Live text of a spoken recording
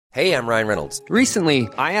Hey, I'm Ryan Reynolds. Recently,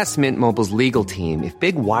 I asked Mint Mobile's legal team if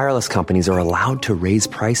big wireless companies are allowed to raise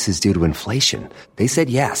prices due to inflation. They said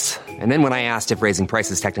yes. And then when I asked if raising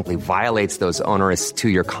prices technically violates those onerous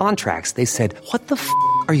two-year contracts, they said, "What the f***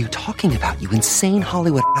 are you talking about, you insane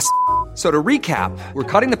Hollywood ass?" So to recap, we're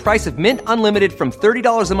cutting the price of Mint Unlimited from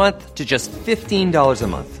 $30 a month to just $15 a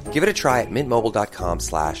month. Give it a try at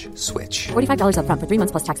mintmobile.com/switch. $45 up front for 3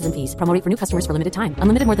 months plus taxes and fees. Promo rate for new customers for limited time.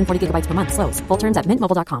 Unlimited more than 40 gigabytes per month. Slows full terms at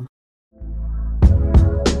mintmobile.com.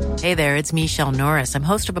 Hey there, it's Michelle Norris. I'm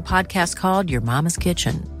host of a podcast called Your Mama's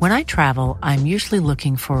Kitchen. When I travel, I'm usually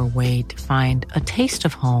looking for a way to find a taste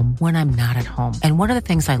of home when I'm not at home. And one of the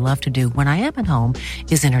things I love to do when I am at home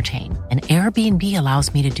is entertain. And Airbnb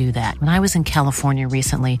allows me to do that. When I was in California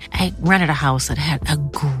recently, I rented a house that had a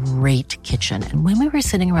great kitchen. And when we were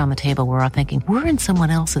sitting around the table, we were all thinking, we're in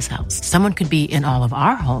someone else's house. Someone could be in all of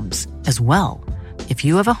our homes as well. If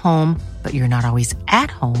you have a home, but you're not always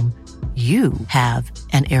at home, you have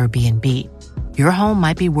an Airbnb. Your home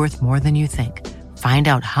might be worth more than you think. Find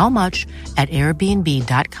out how much at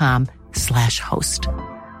airbnb.com/host.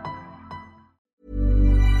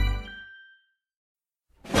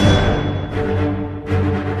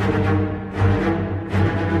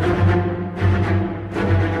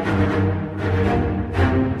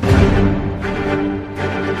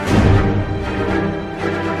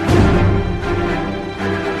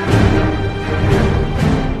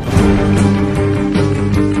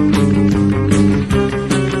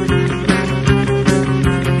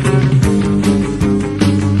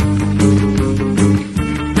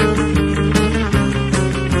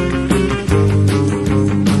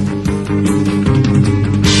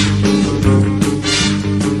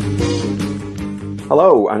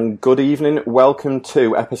 Hello and good evening. Welcome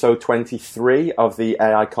to episode 23 of the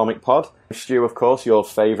AI Comic Pod. Stu, of course, your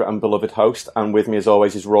favourite and beloved host, and with me as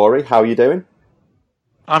always is Rory. How are you doing?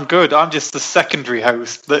 I'm good. I'm just the secondary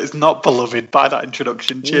host that is not beloved by that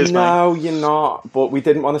introduction. Cheers, mate. No, you're not, but we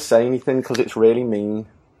didn't want to say anything because it's really mean.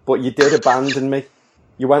 But you did abandon me.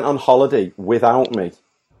 You went on holiday without me.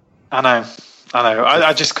 I know.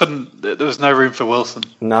 I just couldn't. There was no room for Wilson.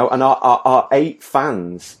 No, and our 8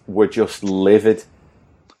 fans were just livid.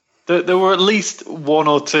 There were at least 1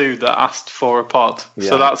 or 2 that asked for a pod,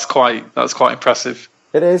 so that's quite impressive.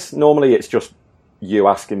 It is. Normally, it's just you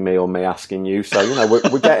asking me or me asking you. So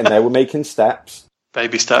we're getting there. We're making steps.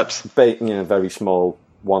 Baby steps. Very small,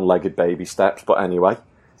 one-legged baby steps. But anyway,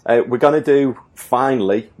 we're going to do.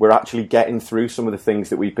 Finally, we're actually getting through some of the things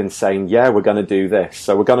that we've been saying. Yeah, we're going to do this.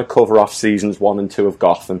 So we're going to cover off seasons 1 and 2 of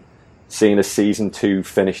Gotham, seeing as season 2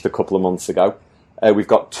 finished a couple of months ago. We've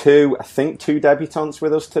got 2 debutantes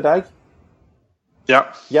with us today.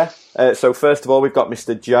 Yeah. Yeah. So first of all, we've got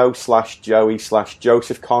Mr.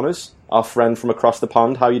 Joey/Joseph Connors, our friend from across the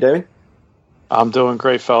pond. How are you doing? I'm doing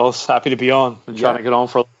great, fellas. Happy to be on. Been trying to get on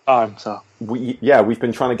for a long time. So we've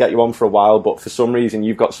been trying to get you on for a while, but for some reason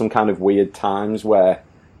you've got some kind of weird times where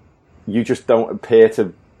you just don't appear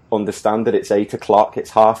to understand that it's 8 o'clock.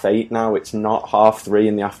 It's 8:30 now. It's not 3:30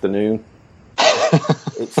 in the afternoon.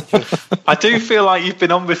 It's just... I do feel like you've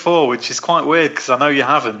been on before, which is quite weird because I know you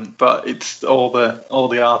haven't, but it's all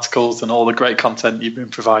the articles and all the great content you've been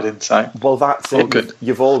providing. So well, that's all it. Good.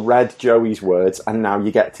 You've all read Joey's words, and now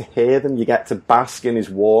you get to hear them. You get to bask in his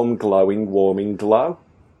warming glow.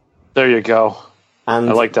 There you go. And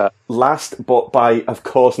I like that. Last, but by of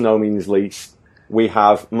course no means least, we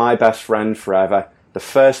have my best friend forever, the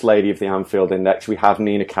First Lady of the Anfield Index. We have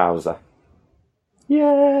Nina Kauser.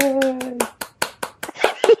 Yay!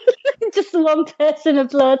 Just the one person of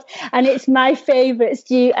blood, and it's my favourite,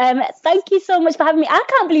 Stu. Thank you so much for having me. I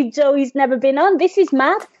can't believe Joey's never been on. This is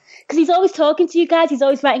mad, because he's always talking to you guys. He's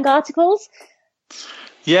always writing articles.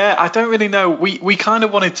 Yeah, I don't really know. We kind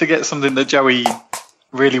of wanted to get something that Joey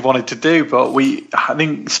really wanted to do, but I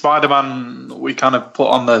think Spider-Man we kind of put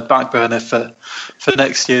on the back burner for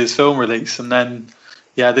next year's film release, and then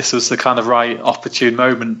this was the kind of right opportune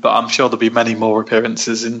moment. But I'm sure there'll be many more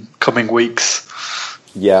appearances in coming weeks.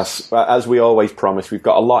 Yes, as we always promise, we've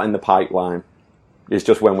got a lot in the pipeline. It's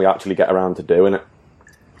just when we actually get around to doing it.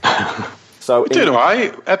 So we're doing all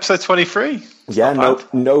right. Episode 23. Yeah,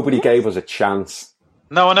 nobody gave us a chance.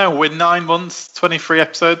 No, I know. We're 9 months, 23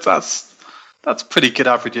 episodes. That's pretty good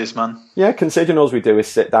averages, man. Yeah, considering all we do is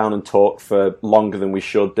sit down and talk for longer than we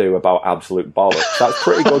should do about absolute bollocks. That's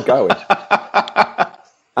pretty good going.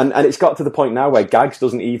 And it's got to the point now where Gags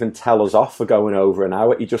doesn't even tell us off for going over an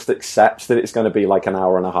hour. He just accepts that it's going to be like an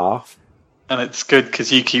hour and a half. And it's good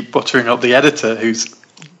because you keep buttering up the editor who's,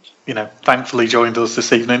 thankfully joined us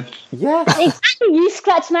this evening. Yeah. Exactly. You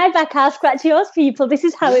scratch my back, I'll scratch yours, people. This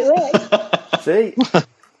is how it works. See?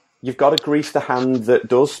 you've got to grease the hand that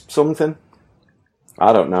does something.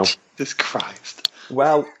 I don't know. Jesus Christ.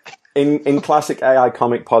 Well, in classic AI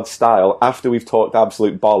Comic Pod style, after we've talked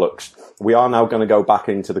absolute bollocks, we are now going to go back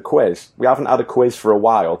into the quiz. We haven't had a quiz for a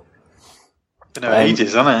while. Been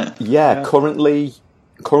ages, hasn't it? Yeah,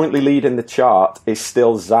 currently leading the chart is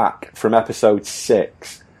still Zach from episode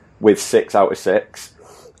 6 with 6 out of 6.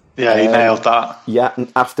 Yeah, he nailed that. Yeah,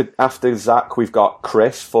 and after Zach, we've got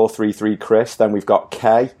Chris, 433 Chris, then we've got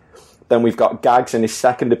Kay, then we've got Gags in his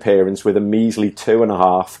second appearance with a measly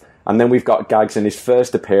 2.5, and then we've got Gags in his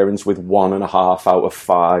first appearance with 1.5 out of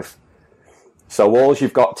 5. So all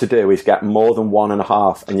you've got to do is get more than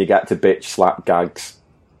 1.5 and you get to bitch slap Gags.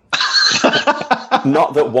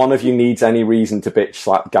 Not that one of you needs any reason to bitch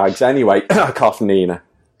slap Gags anyway. Cough, Nina.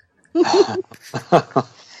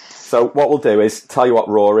 So what we'll do is, tell you what,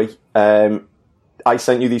 Rory, I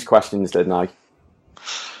sent you these questions, didn't I?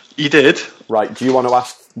 You did. Right, do you want to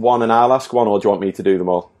ask one and I'll ask one, or do you want me to do them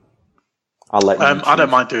all? I'll let you I don't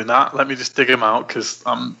mind doing that. Let me just dig them out, because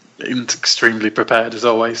I'm extremely prepared, as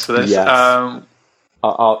always, for this. Yes.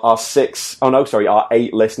 Our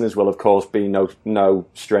 8 listeners will, of course, be no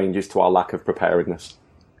strangers to our lack of preparedness.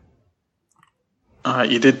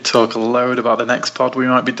 You did talk a load about the next pod we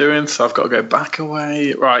might be doing, so I've got to go back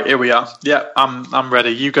away. Right, here we are. Yeah, I'm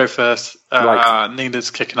ready. You go first. Right.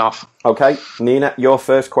 Nina's kicking off. Okay, Nina, your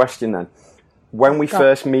first question then. When we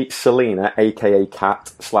first meet Selena, aka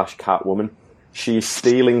Cat/Catwoman, she's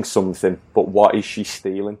stealing something, but what is she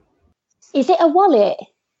stealing? Is it a wallet?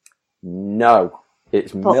 No,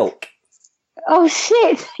 it's milk. Oh,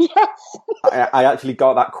 shit, yes. I actually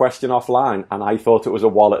got that question offline, and I thought it was a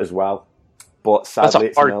wallet as well. But sadly,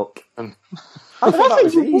 it's milk. I thought that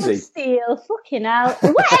was easy. Steal, fucking hell.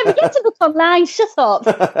 Whatever, get to look online, shut up.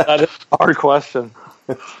 That is a hard question.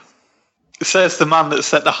 It says the man that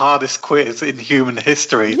set the hardest quiz in human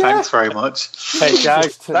history. Yeah. Thanks very much. Hey,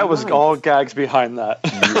 Gags, that was all Gags behind that.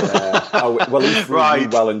 Yeah. Oh, well, he threw me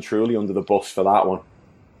well and truly under the bus for that one.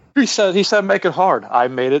 He said make it hard. I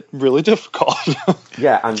made it really difficult.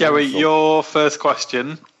 Yeah, and Joey, your first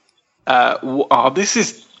question. This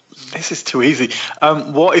is too easy.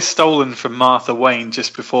 What is stolen from Martha Wayne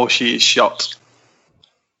just before she is shot?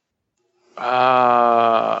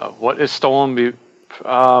 What is stolen?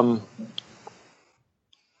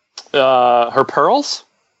 Her pearls?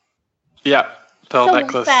 Yeah, pearl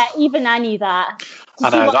necklace. Fair. Even I knew that. I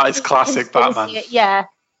know, that is classic Batman. Yeah.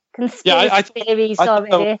 Conspiracy theories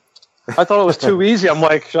already. I thought it was too easy. I'm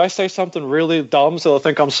like, should I say something really dumb so they'll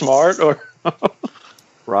think I'm smart? Or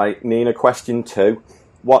Right, Nina, question 2.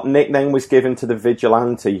 What nickname was given to the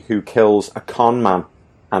vigilante who kills a con man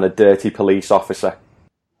and a dirty police officer?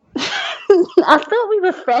 I thought we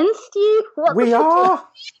were friends, Stu. We are.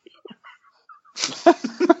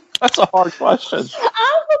 That's a hard question. I'm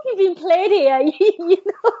fucking being played here. You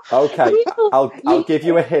know. Okay, I'll give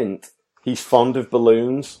you a hint. He's fond of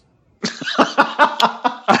balloons.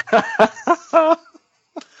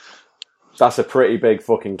 That's a pretty big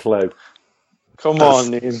fucking clue. Come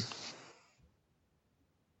on, Neen.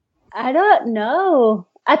 I don't know.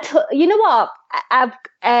 You know what?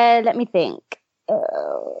 Let me think.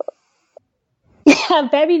 I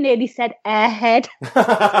very nearly said airhead.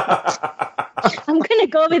 I'm going to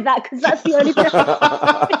go with that because that's the only thing.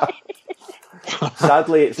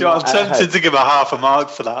 Sadly, it's not I'm tempted airhead, to give a half a mark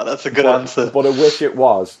for that. That's a good answer. but I wish it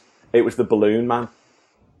was. It was the balloon man.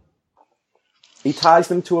 He ties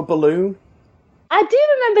them to a balloon. I do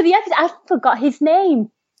remember the episode. I forgot his name.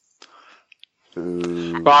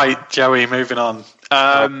 Right, Joey, moving on.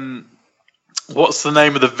 What's the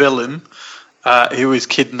name of the villain who is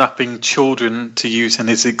kidnapping children to use in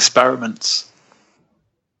his experiments?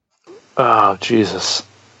 Oh, Jesus.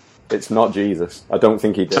 It's not Jesus. I don't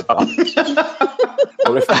think he did that.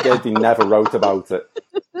 Or if he did, he never wrote about it.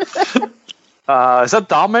 Is that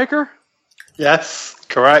Dollmaker? Yes,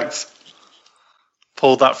 correct.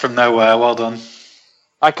 Pulled that from nowhere. Well done.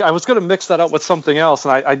 I was going to mix that up with something else,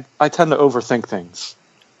 and I tend to overthink things.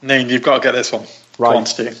 Neen, you've got to get this one. Right. Go on,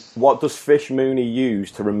 Stu. What does Fish Mooney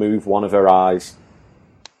use to remove one of her eyes?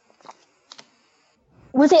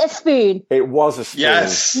 Was it a spoon? It was a spoon.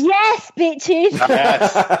 Yes. Yes, bitches.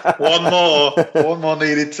 Yes. One more. One more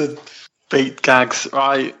needed to beat Gags.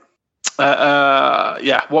 Right.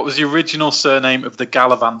 Yeah. What was the original surname of the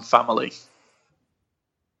Galavan family?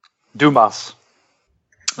 Dumas.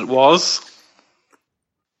 It was.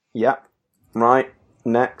 Yeah. Right.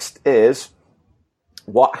 Next is,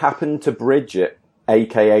 what happened to Bridget,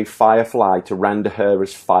 aka Firefly, to render her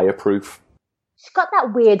as fireproof? She got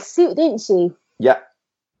that weird suit, didn't she? Yeah.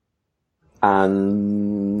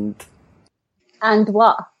 And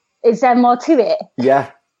what? Is there more to it?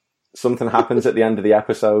 yeah, Something happens at the end of the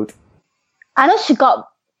episode. I know she got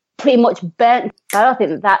pretty much burnt. I don't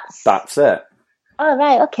think that's... That's it. Oh,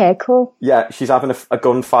 right. Okay, cool. Yeah, she's having a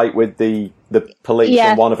gunfight with the police,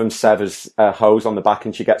 and one of them severs a hose on the back,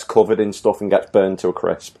 and she gets covered in stuff and gets burned to a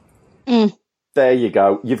crisp. There you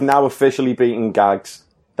go. You've now officially beaten Gags.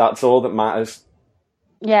 That's all that matters.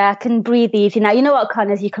 Yeah, I can breathe easy now. You know what,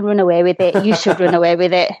 Connors? You can run away with it. You should run away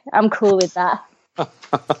with it. I'm cool with that.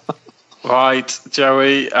 Right,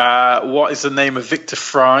 Joey. What is the name of Victor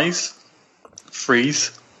Fry's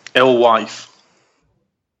ill wife?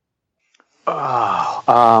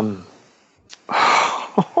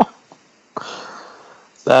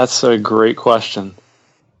 That's a great question.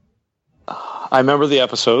 I remember the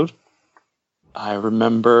episode. I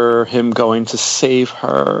remember him going to save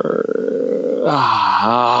her.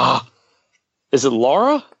 Is it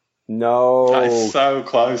Laura? No. That is so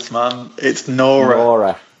close, man. It's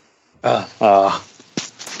Nora.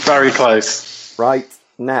 Very close. Right,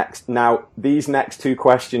 next. Now, these next two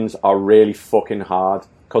questions are really fucking hard,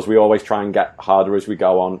 because we always try and get harder as we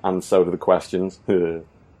go on, and so do the questions.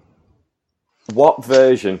 What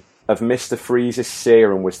version of Mr. Freeze's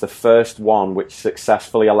serum was the first one which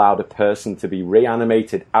successfully allowed a person to be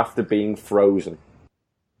reanimated after being frozen?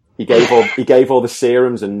 He gave all the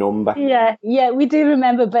serums a number. Yeah, we do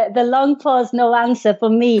remember, but the long pause, no answer for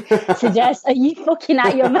me suggests, are you fucking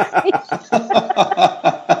out your mind?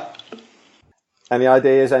 Any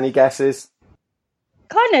ideas, any guesses?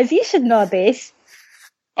 Connors, you should know this.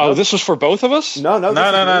 Oh, this was for both of us? No.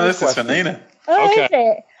 This is for Nina. Oh, Okay. is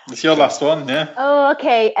it? It's your last one, yeah. Oh,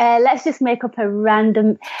 okay. Let's just make up a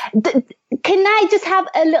random... Can I just have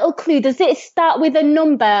a little clue? Does it start with a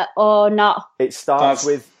number or not? It starts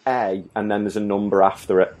with A, and then there's a number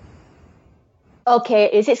after it. Okay,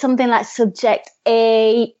 is it something like subject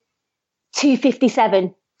A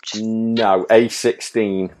 257? No,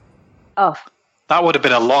 A16. Oh. That would have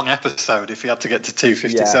been a long episode if you had to get to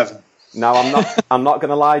 257. Yeah. Now, I'm not going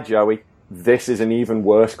to lie, Joey. This is an even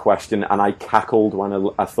worse question, and I cackled when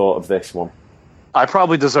I thought of this one. I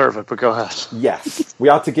probably deserve it, but go ahead. Yes. We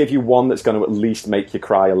had to give you one that's going to at least make you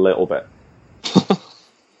cry a little bit.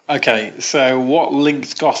 Okay, so what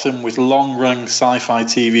links Gotham with long-run sci-fi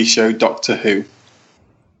TV show Doctor Who?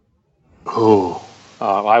 Ooh.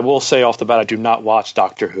 I will say off the bat, I do not watch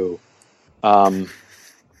Doctor Who. Yeah,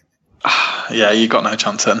 you got no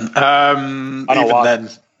chance then. I don't even watch. then.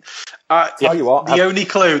 Tell you what, the only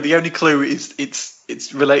clue is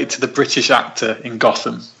it's related to the British actor in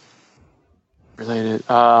Gotham. Related.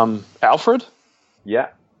 Alfred? Yeah.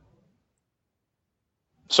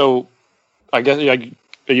 So, I guess,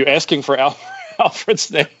 are you asking for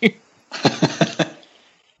Alfred's name?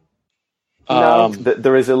 No,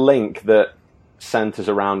 there is a link that centres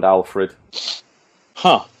around Alfred.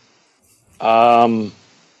 Huh.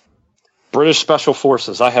 British Special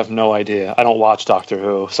Forces. I have no idea. I don't watch Doctor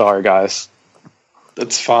Who. Sorry, guys.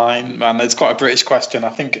 That's fine, man. It's quite a British question.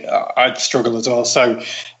 I think I'd struggle as well. So,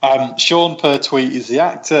 Sean Pertwee is the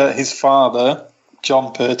actor. His father,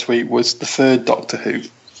 John Pertwee, was the third Doctor Who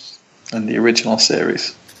in the original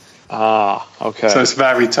series. Okay. So it's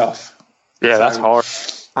very tough. Yeah, that's hard.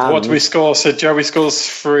 What do we score? So Joey scores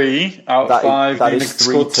 3 out of 5. That Nina is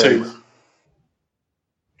scored 3-2.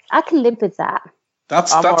 I can live with that.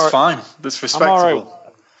 That's right. fine. That's respectable. I'm all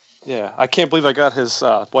right. Yeah, I can't believe I got his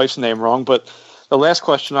wife's name wrong, but the last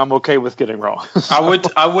question I'm okay with getting wrong.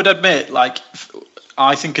 I would admit,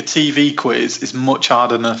 I think a TV quiz is much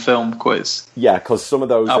harder than a film quiz. Yeah, because some of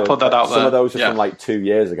those I'll put that out some there. of those are Yeah. from 2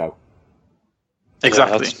 years ago.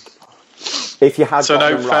 Exactly. If you had So got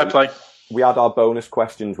no, them fair right, play. we had our bonus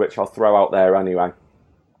questions, which I'll throw out there anyway.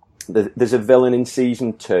 There's a villain in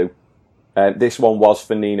season 2. This one was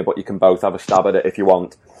for Nina, but you can both have a stab at it if you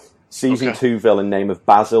want. Season 2 villain name of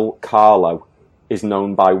Basil Carlo is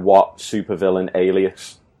known by what supervillain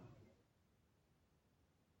alias?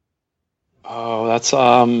 Oh, that's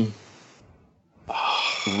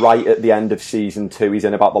Right at the end of season 2, he's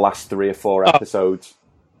in about the last 3 or 4 episodes.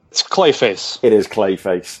 it's Clayface. It is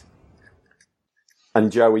Clayface.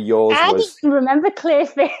 And Joey, yours I was... didn't remember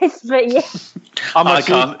Clayface, but yeah.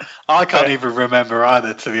 I can't even remember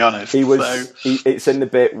either, to be honest. He was. So. It's in the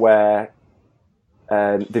bit where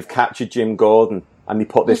they've captured Jim Gordon, and they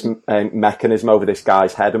put this mechanism over this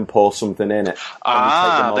guy's head and pour something in it.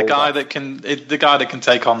 The guy that can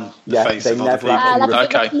take on the face they of other never people. actually-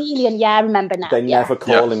 Like a chameleon, yeah, I remember now. They never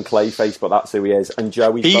call him Clayface, but that's who he is. And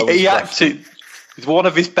Joey's bonus He question- acted. It's one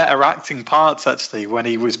of his better acting parts, actually, when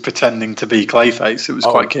he was pretending to be Clayface. It was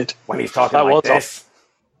quite good. when he's talking That like was this.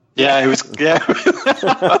 Yeah, it was. Yeah,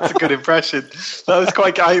 that's a good impression. That was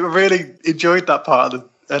quite. I really enjoyed that part of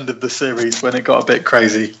end of the series when it got a bit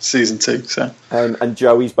crazy, season 2. So, and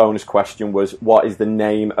Joey's bonus question was, what is the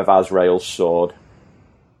name of Azrael's sword?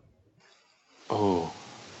 Oh,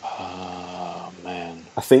 man.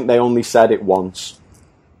 I think they only said it once.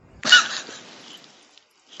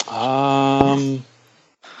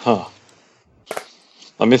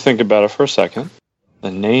 Let me think about it for a second.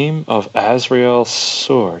 The name of Azrael's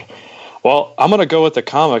sword. Well, I'm going to go with the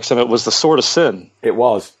comics, and it was the Sword of Sin. It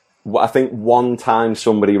was. I think one time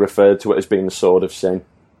somebody referred to it as being the Sword of Sin.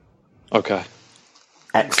 Okay.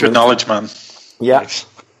 Excellent. Good knowledge, man. Yeah. Thanks.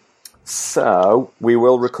 So, we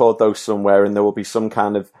will record those somewhere, and there will be some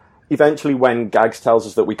kind of... Eventually, when Gags tells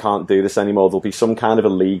us that we can't do this anymore, there'll be some kind of a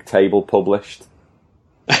league table published.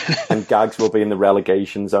 And Gags will be in the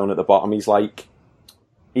relegation zone at the bottom. He's like...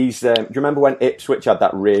 do you remember when Ipswich had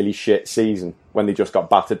that really shit season when they just got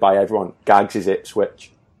battered by everyone? Gags is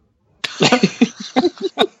Ipswich.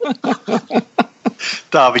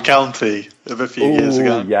 Derby County of a few years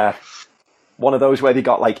ago. Yeah. One of those where they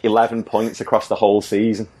got like 11 points across the whole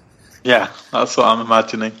season. Yeah, that's what I'm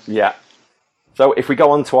imagining. Yeah. So if we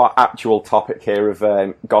go on to our actual topic here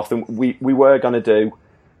of Gotham, we were going to do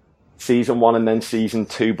Season 1 and then Season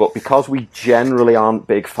 2, but because we generally aren't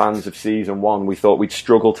big fans of Season 1, we thought we'd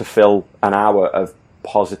struggle to fill an hour of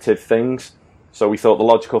positive things. So we thought the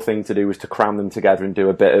logical thing to do was to cram them together and do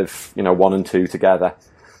a bit of, 1 and 2 together.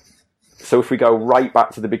 So if we go right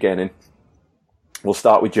back to the beginning, we'll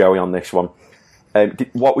start with Joey on this one.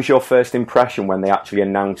 What was your first impression when they actually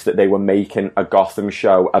announced that they were making a Gotham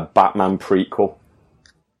show, a Batman prequel?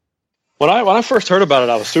 When I first heard about it,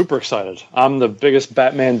 I was super excited. I'm the biggest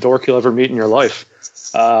Batman dork you'll ever meet in your life.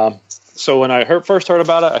 So when I first heard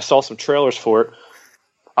about it, I saw some trailers for it.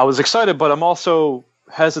 I was excited, but I'm also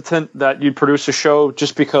hesitant that you'd produce a show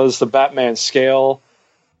just because the Batman scale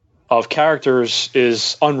of characters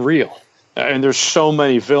is unreal. And there's so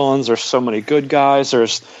many villains, there's so many good guys,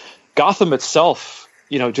 there's Gotham itself,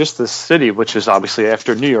 just the city, which is obviously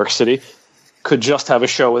after New York City, could just have a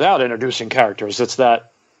show without introducing characters. It's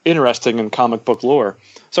that interesting in comic book lore.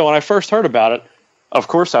 So when I first heard about it, of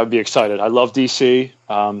course I would be excited. I love DC.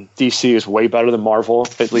 DC is way better than Marvel,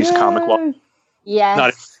 at least comic-wise.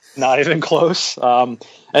 Yes. Not even close. And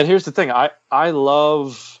here's the thing. I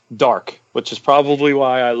love dark, which is probably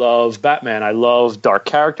why I love Batman. I love dark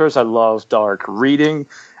characters. I love dark reading.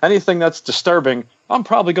 Anything that's disturbing, I'm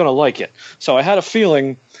probably going to like it. So I had a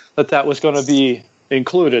feeling that was going to be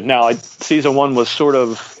included. Now, Season 1 was sort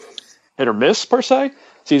of hit or miss, per se.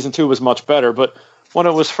 Season 2 was much better, but when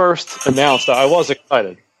it was first announced, I was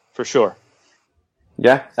excited, for sure.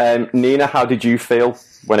 Yeah. Nina, how did you feel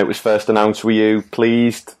when it was first announced? Were you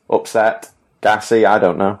pleased, upset, gassy? I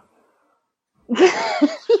don't know.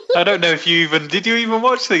 I don't know if did you even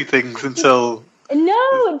watch these things until...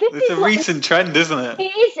 No, it's a recent trend, isn't it?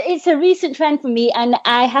 It's a recent trend for me, and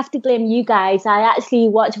I have to blame you guys. I actually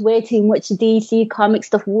watch way too much DC comic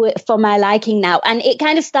stuff for my liking now, and it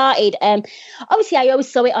kind of started. Obviously, I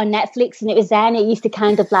always saw it on Netflix, and it was there, and it used to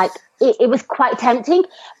kind of like it was quite tempting.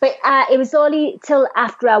 But it was only till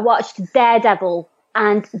after I watched Daredevil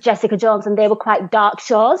and Jessica Jones, and they were quite dark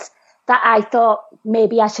shows, that I thought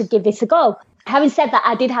maybe I should give this a go. Having said that,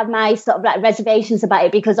 I did have my sort of like reservations about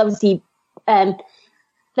it because obviously.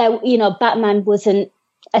 Batman wasn't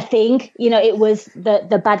a thing. It was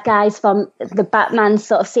the bad guys from the Batman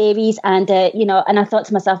sort of series, and and I thought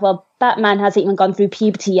to myself, well, Batman hasn't even gone through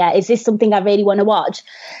puberty yet. Is this something I really want to watch?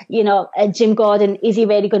 Jim Gordon, is he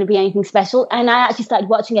really going to be anything special? And I actually started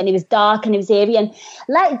watching it, and it was dark and it was eerie. And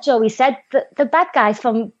like Joey said, the bad guys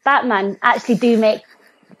from Batman actually do make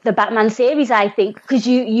the Batman series, I think, because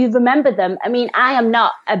you remember them. I mean, I am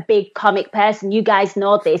not a big comic person. You guys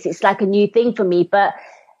know this. It's like a new thing for me, but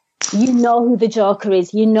you know who the Joker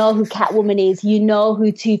is. You know who Catwoman is. You know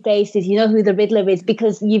who Two-Face is. You know who the Riddler is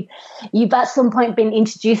because you've at some point been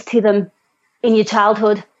introduced to them in your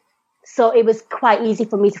childhood. So it was quite easy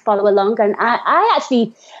for me to follow along. And I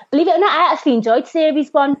actually, believe it or not, I actually enjoyed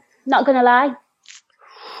Series 1, not going to lie.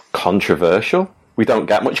 Controversial? We don't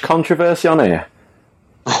get much controversy on here.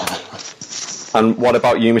 And what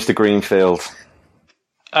about you, Mr. Greenfield?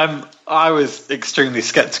 I was extremely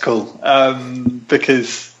sceptical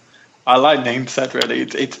because I like Nate said, really,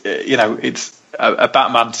 it's a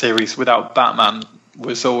Batman series without Batman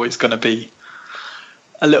was always going to be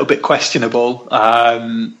a little bit questionable,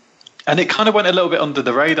 and it kind of went a little bit under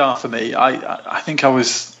the radar for me. I think I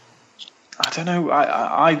don't know,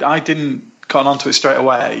 I didn't get onto it straight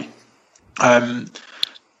away, but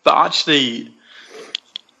actually.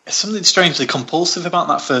 There's something strangely compulsive about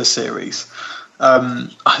that first series.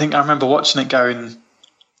 I think I remember watching it going,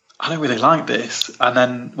 I don't really like this, and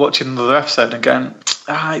then watching another episode and going,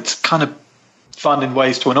 it's kind of finding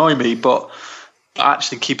ways to annoy me, but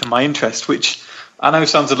actually keeping my interest, which I know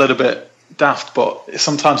sounds a little bit daft, but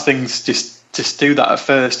sometimes things just do that at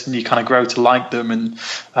first, and you kind of grow to like them. And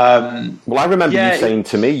well, I remember you saying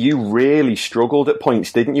to me, you really struggled at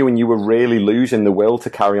points, didn't you? And you were really losing the will to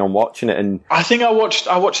carry on watching it. And I think I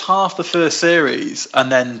watched half the first series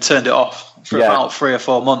and then turned it off for about 3 or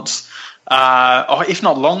 4 months, or if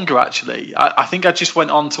not longer. Actually, I think I just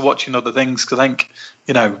went on to watching other things because I think,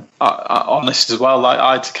 on this as well, like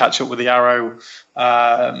I had to catch up with the Arrow.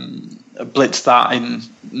 Blitzed that in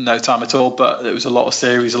no time at all, but there was a lot of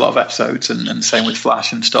series, a lot of episodes, and same with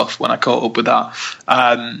Flash and stuff when I caught up with that.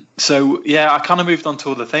 So yeah, I kind of moved on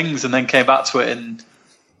to other things and then came back to it, and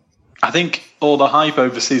I think all the hype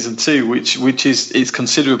over season 2, which is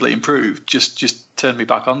considerably improved, just turned me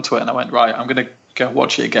back onto it, and I went, right, I'm going to go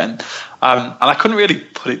watch it again, and I couldn't really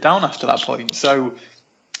put it down after that point. So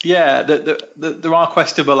yeah, there are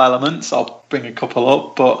questionable elements. I'll bring a couple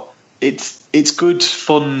up, but it's good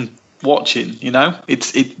fun watching,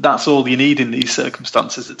 that's all you need in these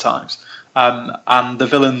circumstances at times. And the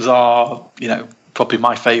villains are, probably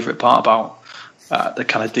my favourite part about the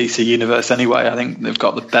kind of DC universe anyway. I think they've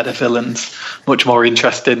got the better villains, much more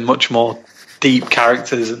interesting, much more deep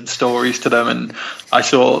characters and stories to them. And I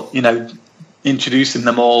thought, introducing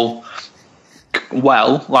them all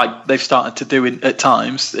well, like they've started to do at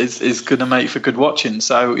times, is going to make for good watching.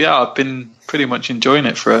 So yeah, I've been pretty much enjoying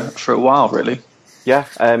it for a while, really. Yeah,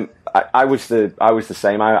 I was the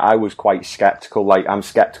same. I was quite skeptical. Like, I'm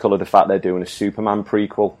skeptical of the fact they're doing a Superman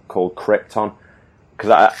prequel called Krypton,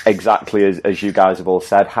 because exactly as you guys have all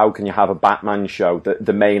said, how can you have a Batman show,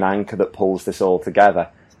 the main anchor that pulls this all together,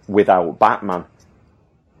 without Batman?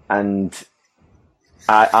 And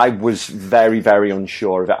I was very, very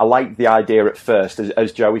unsure of it. I liked the idea at first.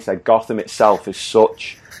 As Joey said, Gotham itself is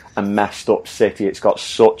such a messed up city. It's got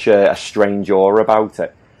such a strange aura about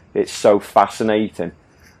it. It's so fascinating.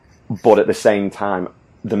 But at the same time,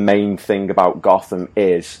 the main thing about Gotham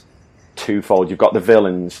is twofold. You've got the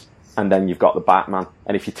villains, and then you've got the Batman.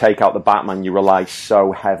 And if you take out the Batman, you rely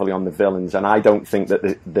so heavily on the villains. And I don't think that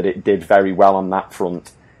it did very well on that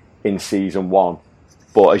front in season 1.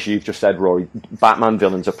 But as you've just said, Rory, Batman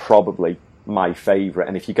villains are probably my favourite.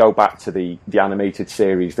 And if you go back to the animated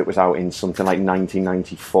series that was out in something like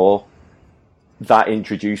 1994, that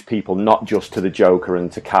introduced people not just to the Joker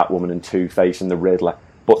and to Catwoman and Two-Face and the Riddler,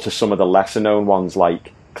 but to some of the lesser-known ones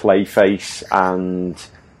like Clayface and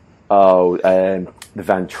the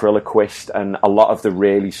Ventriloquist, and a lot of the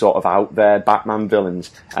really sort of out-there Batman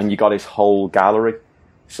villains. And you got his whole gallery.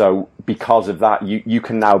 So because of that, you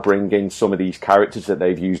can now bring in some of these characters that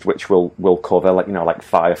they've used, which we'll cover, like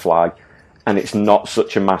Firefly, and it's not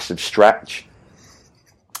such a massive stretch.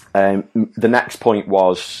 The next point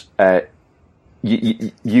was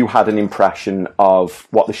you had an impression of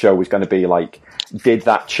what the show was going to be like. Did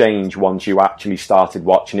that change once you actually started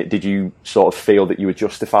watching it? Did you sort of feel that you were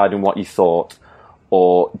justified in what you thought?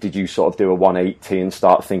 Or did you sort of do a 180 and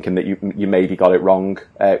start thinking that you maybe got it wrong?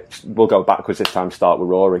 We'll go backwards this time, start with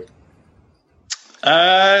Rory.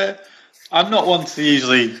 I'm not one to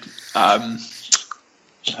usually blow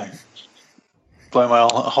my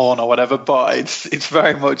horn or whatever, but it's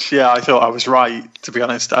very much, I thought I was right, to be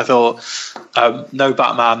honest. I thought no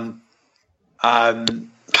Batman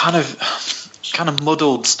kind of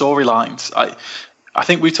muddled storylines. I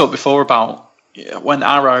think we talked before about when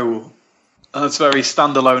Arrow... And it's very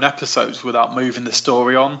standalone episodes without moving the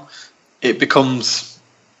story on. It becomes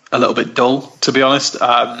a little bit dull, to be honest.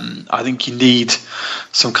 I think you need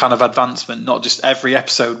some kind of advancement, not just every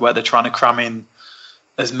episode where they're trying to cram in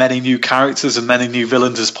as many new characters and many new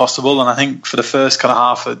villains as possible. And I think for the first kind of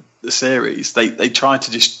half of the series, they tried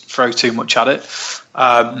to just throw too much at it.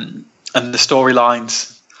 And the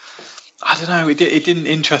storylines, I don't know, it didn't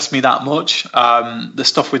interest me that much. The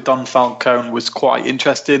stuff with Don Falcone was quite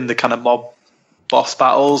interesting, the kind of mob boss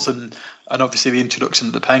battles and obviously the introduction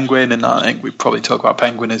of the Penguin, and I think we probably talk about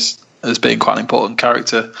Penguin as being quite an important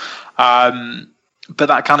character. But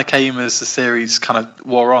that kind of came as the series kind of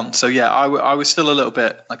wore on. So yeah, I was still a little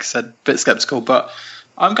bit, like I said, a bit skeptical, but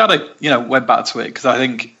I'm glad I went back to it, because I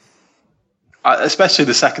think, especially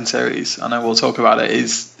the second series, I know we'll talk about it,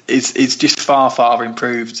 it's just far, far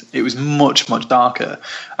improved. It was much, much darker,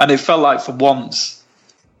 and it felt like for once,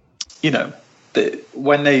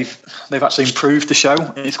 when they've actually improved the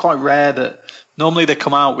show. It's quite rare that normally they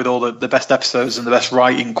come out with all the best episodes and the best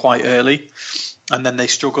writing quite early, and then they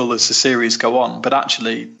struggle as the series go on. But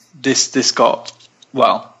actually, this got,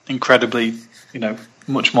 incredibly,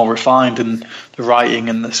 much more refined, and the writing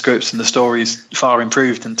and the scripts and the stories far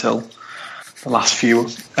improved until the last few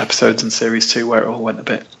episodes in series 2 where it all went a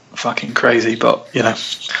bit fucking crazy, but you know,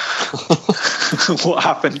 what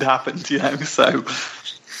happened, you know. So,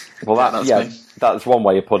 well, that's one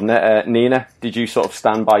way of putting it. Nina, did you sort of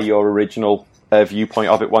stand by your original viewpoint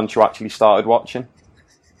of it once you actually started watching?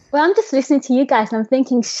 Well, I'm just listening to you guys and I'm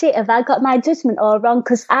thinking, shit, have I got my judgment all wrong?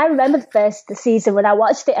 Because I remember the first season when I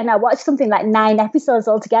watched it, and I watched something like 9 episodes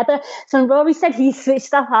altogether. So when Rory said he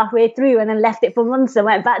switched off halfway through and then left it for months and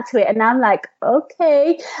went back to it, and I'm like,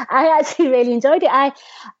 okay, I actually really enjoyed it.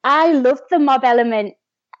 I loved the mob element.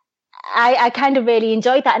 I kind of really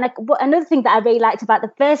enjoyed that. And another thing that I really liked about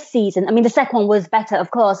the first season, I mean, the second one was better,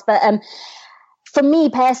 of course, but for me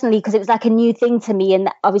personally, because it was like a new thing to me, and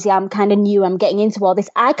obviously I'm kind of new, I'm getting into all this,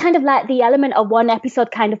 I kind of like the element of one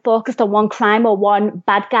episode kind of focused on one crime or one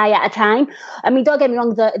bad guy at a time. I mean, don't get me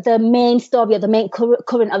wrong, the main story or the main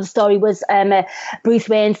current of the story was Bruce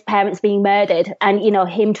Wayne's parents being murdered, and, you know,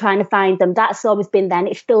 him trying to find them. That's always been there, and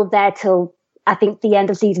it's still there till, I think, the end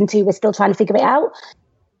of season 2. We're still trying to figure it out.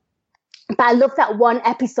 But I love that one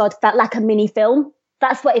episode felt like a mini film.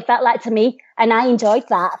 That's what it felt like to me, and I enjoyed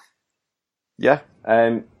that. Yeah,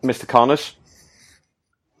 Mr. Connors?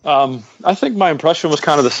 I think my impression was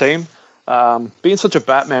kind of the same. Being such a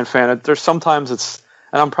Batman fan, there's sometimes it's,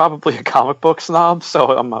 and I'm probably a comic book snob,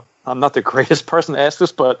 so I'm not the greatest person to ask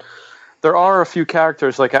this, but there are a few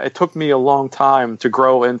characters, like it took me a long time to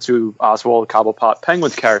grow into Oswald Cobblepot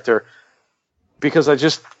Penguin's character, because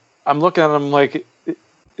I'm looking at him like,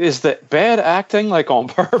 is that bad acting, like on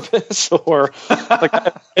purpose, or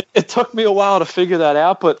like it took me a while to figure that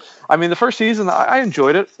out. But I mean, the first season I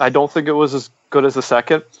enjoyed it. I don't think it was as good as the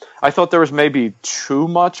second. I thought there was maybe too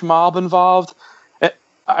much mob involved.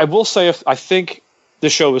 I will say, I think the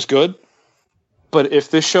show was good, but if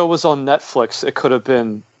this show was on Netflix, it could have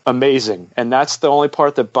been amazing. And that's the only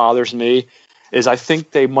part that bothers me, is I think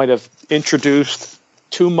they might have introduced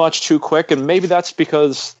too much too quick, and maybe that's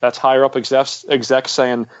because that's higher up execs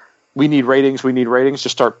saying we need ratings to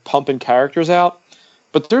start pumping characters out.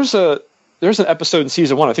 But there's an episode in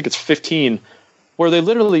season 1, I think it's 15, where they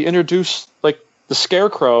literally introduce like the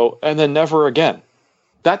Scarecrow and then never again.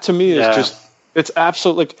 That to me is just, it's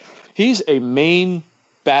absolutely, like, he's a main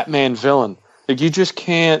Batman villain. Like, you just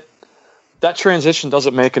can't, that transition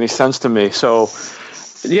doesn't make any sense to me. So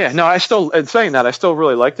yeah, no, I still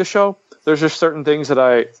really like the show. There's just certain things that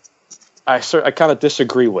I kind of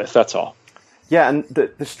disagree with. That's all. Yeah, and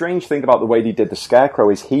the strange thing about the way they did the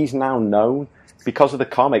Scarecrow is he's now known because of the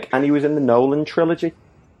comic, and he was in the Nolan trilogy.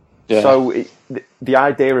 Yeah. So the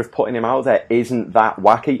idea of putting him out there isn't that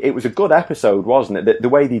wacky. It was a good episode, wasn't it? The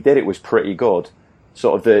way they did it was pretty good.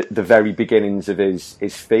 Sort of the very beginnings of his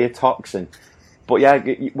fear toxin. But yeah,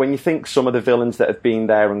 when you think some of the villains that have been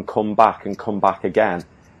there and come back again,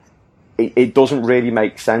 it doesn't really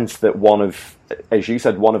make sense that one of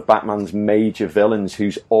Batman's major villains,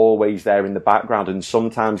 who's always there in the background, and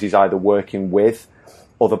sometimes he's either working with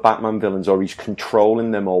other Batman villains or he's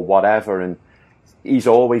controlling them or whatever, and he's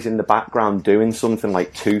always in the background doing something,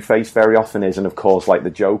 like Two-Face very often is, and of course like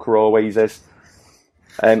the Joker always is.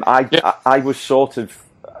 I was sort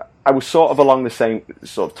of along the same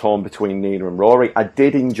sort of torn between Nina and Rory. I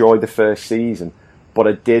did enjoy the first season, but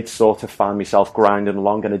I did sort of find myself grinding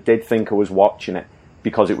along, and I did think I was watching it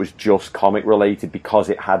because it was just comic related, because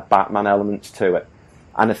it had Batman elements to it.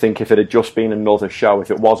 And I think if it had just been another show, if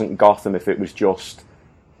it wasn't Gotham, if it was just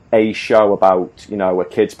a show about, you know, a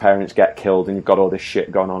kid's parents get killed and you've got all this shit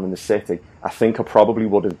going on in the city, I think I probably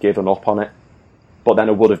would have given up on it. But then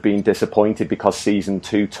I would have been disappointed because season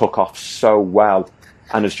 2 took off so well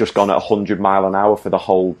and has just gone at 100 mile an hour for the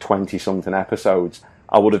whole 20-something episodes.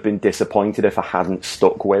 I would have been disappointed if I hadn't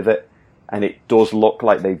stuck with it. And it does look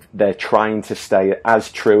like they're trying to stay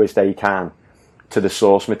as true as they can to the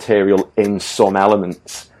source material in some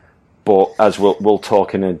elements. But as we'll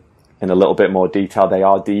talk in a little bit more detail, they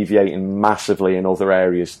are deviating massively in other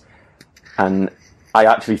areas. And I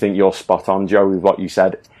actually think you're spot on, Joe, with what you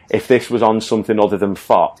said. If this was on something other than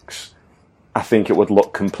Fox, I think it would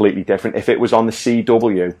look completely different. If it was on the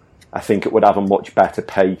CW, I think it would have a much better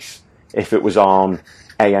pace. If it was on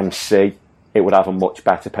AMC, it would have a much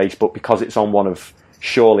better pace. But because it's on one of,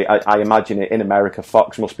 surely, I imagine it in America,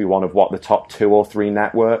 Fox must be one of, the top 2 or 3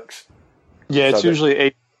 networks? Yeah, it's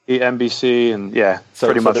usually NBC, and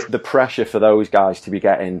pretty much. The pressure for those guys to be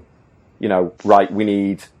getting, you know, right, we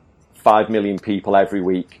need 5 million people every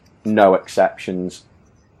week, no exceptions,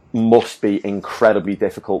 must be incredibly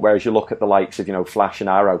difficult. Whereas you look at the likes of, you know, Flash and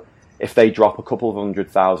Arrow, if they drop a couple of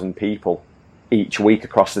 100,000 people each week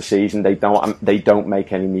across the season, they don't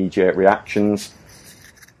make any knee-jerk reactions.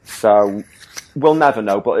 So we'll never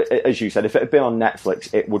know. But as you said, if it had been on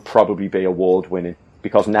Netflix, it would probably be award-winning,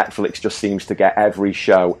 because Netflix just seems to get every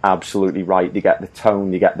show absolutely right. They get the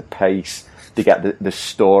tone, they get the pace, they get the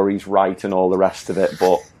stories right and all the rest of it.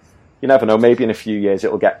 But you never know, maybe in a few years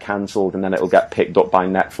it'll get cancelled and then it'll get picked up by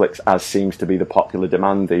Netflix, as seems to be the popular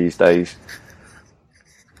demand these days.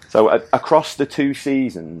 So across the 2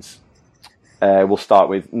 seasons, we'll start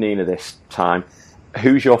with Nina this time.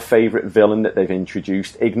 Who's your favourite villain that they've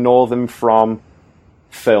introduced? Ignore them from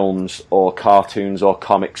films or cartoons or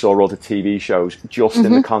comics or other TV shows. Just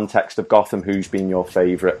in the context of Gotham, who's been your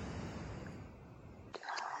favourite?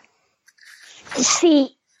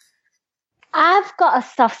 See, I've got a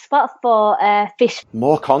soft spot for Fish.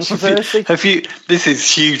 More controversy? This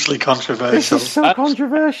is hugely controversial. This is so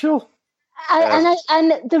controversial.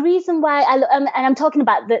 And the reason why and I'm talking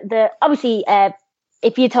about the obviously,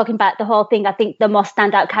 if you're talking about the whole thing, I think the most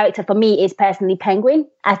standout character for me is personally Penguin.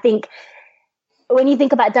 I think when you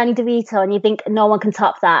think about Danny DeVito and you think no one can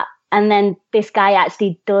top that, and then this guy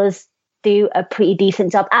actually does do a pretty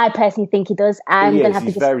decent job. I personally think he does. I'm going to have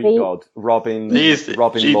to disagree. Very good. Robin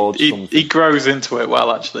Lord. He grows into it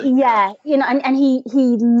well, actually. Yeah, and he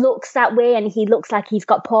looks that way, and he looks like he's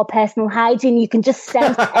got poor personal hygiene. You can just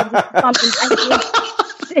sense every comment.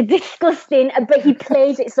 It's disgusting, but he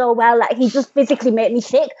plays it so well. Like, he just physically made me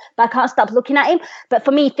sick, but I can't stop looking at him. But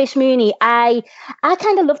for me, Fish Mooney, I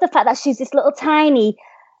kind of love the fact that she's this little tiny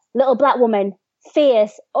little black woman,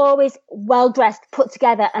 fierce, always well-dressed, put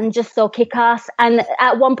together, and just so kick-ass. And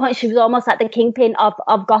at one point, she was almost like the kingpin of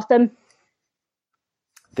Gotham.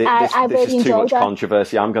 This really is too much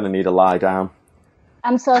controversy. I'm going to need a lie down.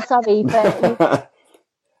 I'm so sorry, but...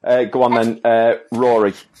 Go on then,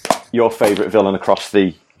 Rory, your favourite villain across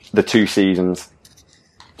the 2 seasons.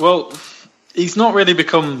 Well, he's not really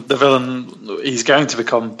become the villain he's going to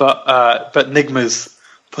become, but Nigma's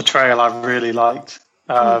portrayal I really liked.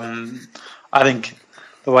 I think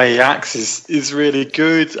the way he acts is really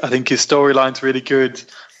good. I think his storyline's really good.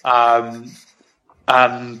 And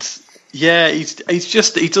yeah, he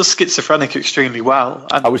does schizophrenic extremely well.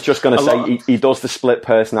 And I was just going to say, he does the split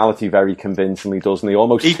personality very convincingly, doesn't he?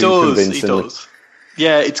 Almost too convincingly. He does.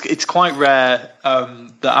 Yeah, it's quite rare that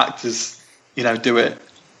actors, do it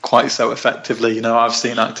quite so effectively. I've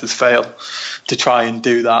seen actors fail to try and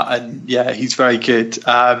do that, and yeah, he's very good.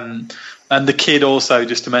 And the kid also,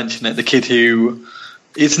 just to mention it, the kid who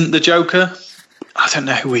isn't the Joker, I don't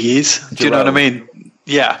know who he is. Do you know what I mean?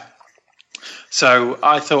 Yeah. So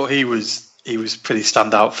I thought he was pretty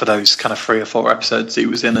standout for those kind of 3 or 4 episodes he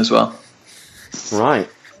was in as well. Right.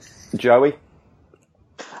 Joey?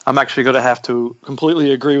 I'm actually going to have to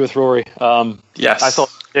completely agree with Rory. Yes. I thought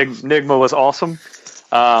Nigma was awesome.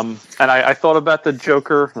 And I thought about the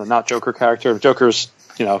Joker, not Joker character. Joker's,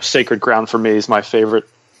 sacred ground for me is my favorite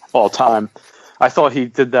all time. I thought he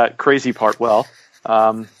did that crazy part well.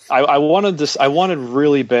 I wanted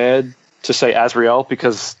really bad to say Azrael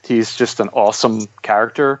because he's just an awesome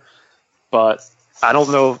character, but I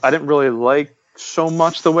don't know. I didn't really like so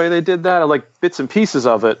much the way they did that. I like bits and pieces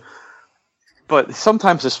of it, but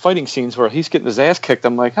sometimes there's fighting scenes where he's getting his ass kicked.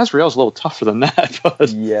 I'm like, Azrael's a little tougher than that. But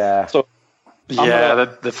yeah. So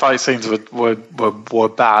the fight scenes were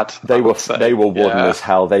bad. They were wooden as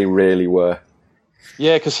hell. They really were.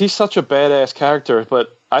 Yeah, because he's such a badass character.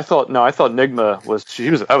 But I thought Nigma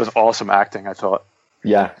was awesome acting. I thought.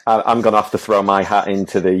 Yeah, I'm going to have to throw my hat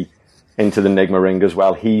into the Nigma ring as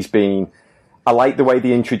well. I like the way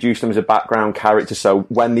they introduced him as a background character. So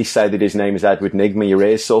when they say that his name is Edward Nigma, your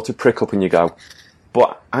ears sort of prick up and you go,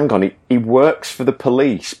 but hang on, he works for the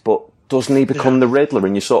police, but doesn't he become the Riddler?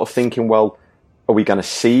 And you're sort of thinking, well, are we going to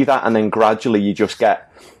see that? And then gradually you just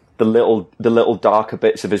get the little darker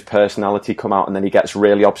bits of his personality come out, and then he gets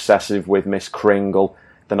really obsessive with Miss Kringle.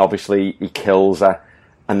 Then obviously he kills her,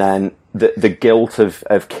 and then the guilt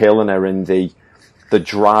of killing her and the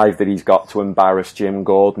drive that he's got to embarrass Jim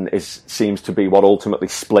Gordon seems to be what ultimately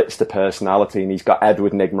splits the personality. And he's got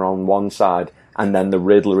Edward Nigma on one side, and then the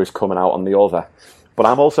Riddler is coming out on the other. But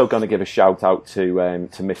I'm also going to give a shout out to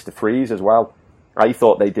Mr. Freeze as well. I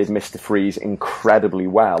thought they did Mr. Freeze incredibly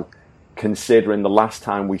well, considering the last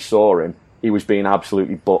time we saw him, he was being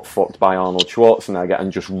absolutely butt-fucked by Arnold Schwarzenegger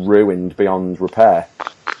and just ruined beyond repair.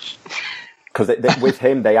 Because with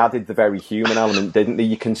him, they added the very human element, didn't they?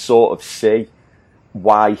 You can sort of see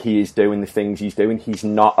why he is doing the things he's doing. He's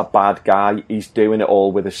not a bad guy. He's doing it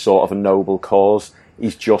all with a sort of a noble cause.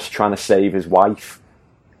 He's just trying to save his wife.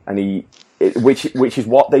 And which is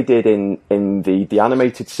what they did in the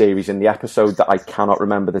animated series, in the episode that I cannot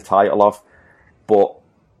remember the title of. But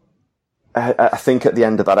I think at the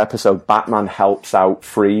end of that episode, Batman helps out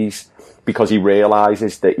Freeze because he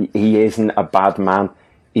realises that he isn't a bad man.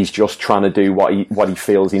 He's just trying to do what he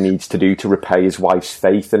feels he needs to do to repay his wife's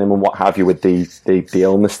faith in him and what have you with the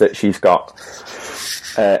illness that she's got.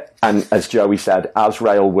 And as Joey said,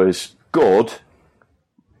 Azrael was good,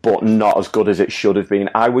 but not as good as it should have been.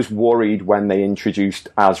 I was worried when they introduced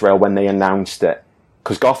Azrael, when they announced it.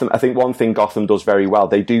 Because Gotham, I think one thing Gotham does very well,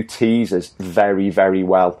 they do teasers very, very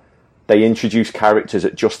well. They introduce characters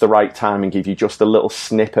at just the right time and give you just a little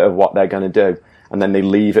snippet of what they're going to do. And then they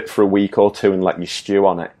leave it for a week or two and let you stew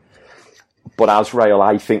on it. But Azrael,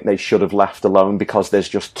 I think they should have left alone because there's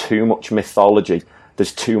just too much mythology.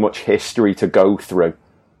 There's too much history to go through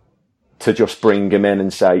to just bring him in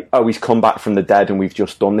and say, oh, he's come back from the dead and we've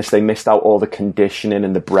just done this. They missed out all the conditioning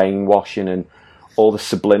and the brainwashing and all the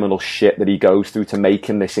subliminal shit that he goes through to make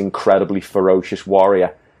him this incredibly ferocious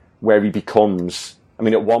warrior, where he becomes... I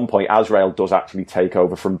mean, at one point, Azrael does actually take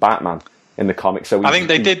over from Batman in the comics. So I think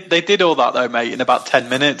they did all that though, mate, in about 10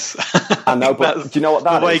 minutes. I know, but do you know what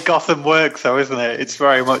that the way is? Gotham works, though, isn't it? It's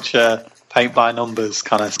very much a paint by numbers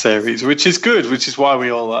kind of series, which is good. Which is why we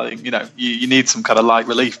all, you need some kind of light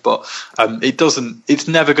relief, but it doesn't. It's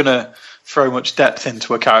never going to throw much depth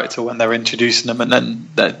into a character when they're introducing them, and then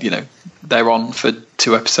they're on for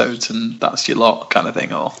 2 episodes, and that's your lot, kind of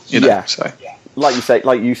thing, or Yeah. So Like you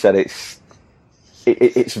said,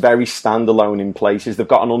 it's very standalone in places. They've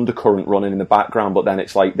got an undercurrent running in the background, but then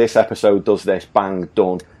it's like this episode does this, bang,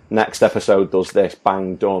 done. Next episode does this,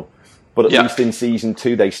 bang, done. But at least in season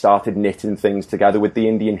 2, they started knitting things together with the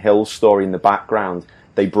Indian Hills story in the background.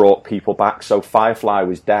 They brought people back. So Firefly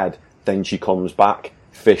was dead, then she comes back.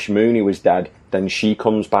 Fish Mooney was dead, then she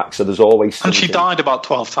comes back. So there's always something. And she died about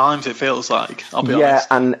 12 times, it feels like. I'll be honest.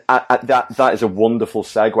 Yeah, and that is a wonderful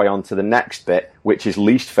segue onto the next bit, which is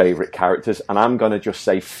least favourite characters. And I'm going to just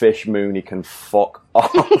say Fish Mooney can fuck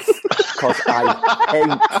off. Because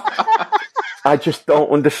I just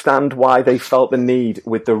don't understand why they felt the need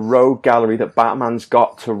with the rogue gallery that Batman's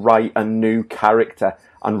got to write a new character.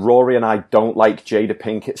 And Rory and I don't like Jada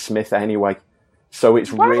Pinkett Smith anyway. So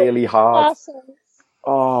it's really hard.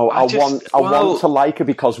 Oh, I want to like her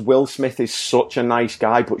because Will Smith is such a nice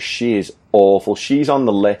guy, but she is awful. She's on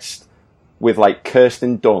the list with like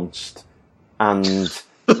Kirsten Dunst and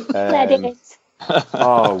Claire Danes.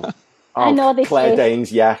 I know this. Claire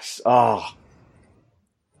Danes, yes. Oh,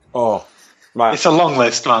 right. It's a long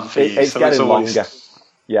list, man. For you, it's getting longer.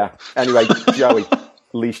 Yeah. Anyway, Joey,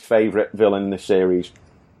 least favourite villain in the series.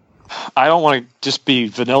 I don't want to just be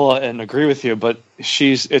vanilla and agree with you, but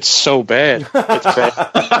it's so bad. It's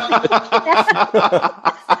bad.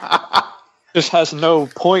 Just has no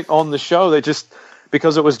point on the show. They just,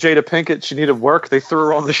 because it was Jada Pinkett, she needed work, they threw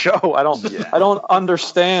her on the show. I don't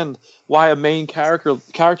understand why a main character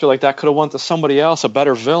like that could have went to somebody else, a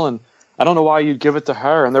better villain. I don't know why you'd give it to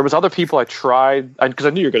her. And there was other people I tried, because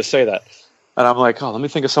I knew you were going to say that. And I'm like, let me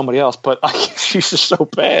think of somebody else. But she's just so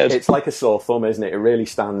bad. It's like a sore thumb, isn't it? It really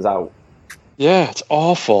stands out. Yeah, it's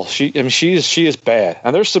awful. She is bad.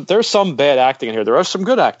 And there's some bad acting in here. There is some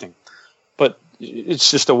good acting, but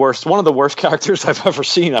it's just the worst. One of the worst characters I've ever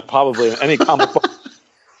seen. Probably in any comic book.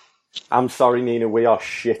 I'm sorry, Nina. We are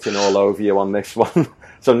shitting all over you on this one.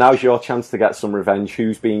 So now's your chance to get some revenge.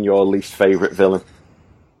 Who's been your least favourite villain?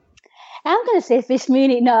 I'm going to say Fish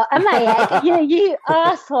Mooney. No, am I? You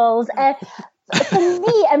arseholes. For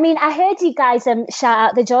me, I mean, I heard you guys shout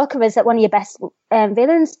out the Joker as one of your best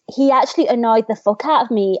villains. He actually annoyed the fuck out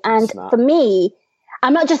of me. And for me,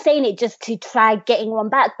 I'm not just saying it just to try getting one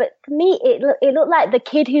back, but for me, it looked like the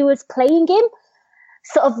kid who was playing him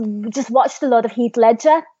sort of just watched a lot of Heath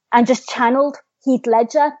Ledger and just channeled Heath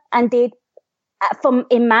Ledger and did,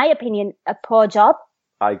 in my opinion, a poor job.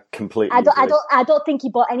 I completely agree. I don't think he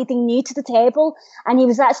brought anything new to the table, and he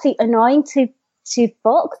was actually annoying to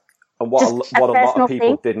fuck. And what a lot of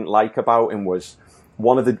people didn't like about him was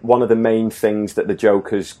one of the main things that the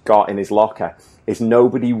Joker's got in his locker is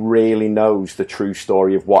nobody really knows the true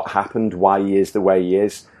story of what happened, why he is the way he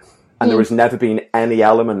is, and there has never been any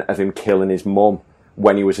element of him killing his mum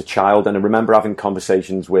when he was a child. And I remember having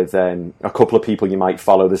conversations with a couple of people you might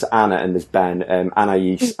follow. There's Anna and there's Ben,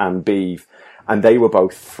 Anais and Beeve. And they were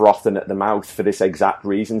both frothing at the mouth for this exact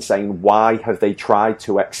reason, saying, why have they tried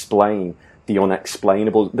to explain the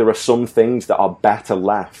unexplainable? There are some things that are better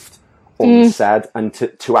left unsaid. And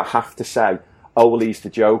to have to say, oh, well, he's the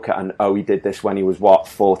Joker, and oh, he did this when he was,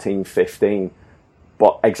 14, 15.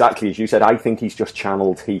 But exactly as you said, I think he's just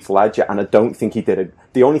channeled Heath Ledger, and I don't think he did it.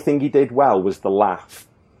 The only thing he did well was the laugh.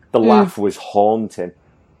 The laugh was haunting.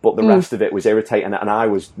 But the rest of it was irritating, and I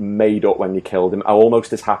was made up when you killed him. I'm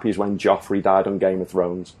almost as happy as when Joffrey died on Game of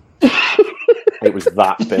Thrones. was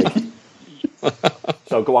that big.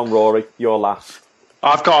 So go on, Rory, you're last.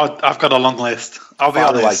 I've got a long list. I'll be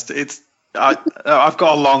honest. I've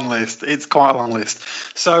got a long list. It's quite a long list.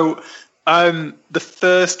 So the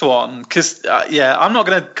first one, because I'm not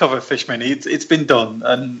going to cover Fishman. It's been done,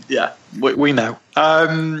 and we know.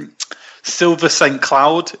 Silver St.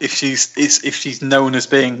 Cloud, if she's known as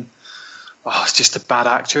being, it's just a bad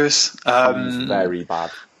actress. Very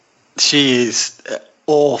bad. She is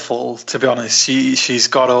awful, to be honest. She's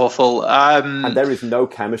god awful. And there is no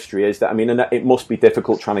chemistry, is there? I mean, and it must be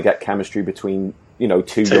difficult trying to get chemistry between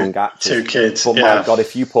two young actors, two kids. But my God,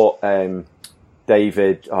 if you put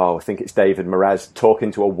David Morez talk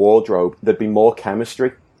into a wardrobe, there'd be more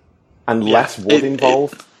chemistry and less wood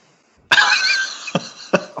involved.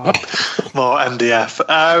 More MDF.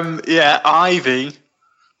 Ivy,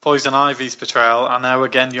 Poison Ivy's portrayal. I know,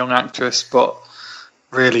 again, young actress, but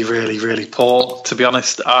really, really, really poor, to be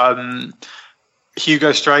honest.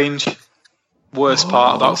 Hugo Strange, worst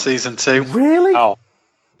part about season 2. Really? Oh.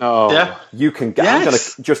 No. Yeah. You can get.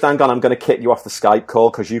 Yes. I'm going to kick you off the Skype call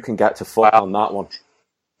because you can get to foot on that one.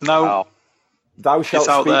 No. Wow. Thou shalt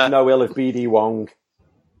speak no ill of B.D. Wong.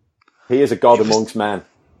 He is a god amongst men.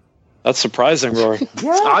 That's surprising, Rory.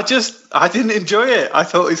 Yeah. I didn't enjoy it. I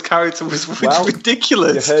thought his character was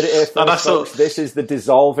ridiculous. You heard it here first, folks. This is the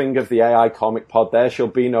dissolving of the AI comic pod. There shall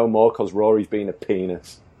be no more because Rory's been a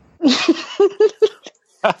penis. Right,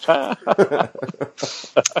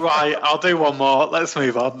 I'll do one more. Let's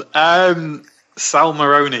move on. Sal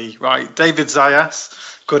Maroni, right? David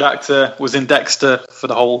Zayas, good actor, was in Dexter for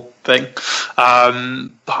the whole thing. But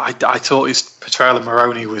I thought his portrayal of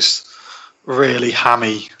Maroni was really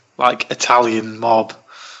hammy. Like Italian mob.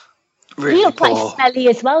 Really he looked poor. Quite smelly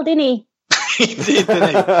as well, didn't he? He did,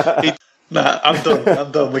 didn't he? Nah, I'm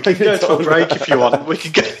done. We can go to a break if you want. I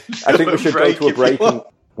think we should go to a break and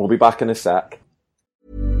we'll be back in a sec.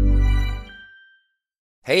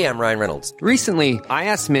 Hey, I'm Ryan Reynolds. Recently, I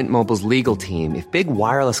asked Mint Mobile's legal team if big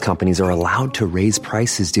wireless companies are allowed to raise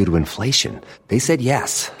prices due to inflation. They said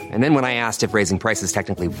yes. And then when I asked if raising prices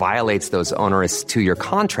technically violates those onerous 2-year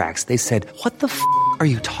contracts, they said, "What the f*** are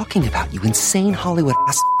you talking about, you insane Hollywood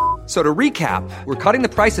ass?" So to recap, we're cutting the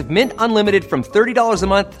price of Mint Unlimited from $30 a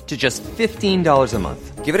month to just $15 a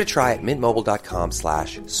month. Give it a try at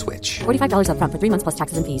mintmobile.com/switch. $45 up front for 3 months plus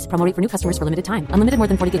taxes and fees. Promo rate for new customers for limited time. Unlimited more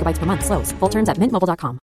than 40 gigabytes per month. Slows full terms at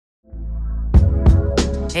mintmobile.com.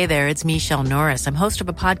 Hey there, it's Michelle Norris. I'm host of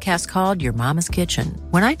a podcast called Your Mama's Kitchen.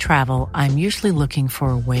 When I travel, I'm usually looking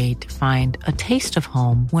for a way to find a taste of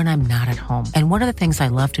home when I'm not at home. And one of the things I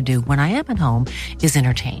love to do when I am at home is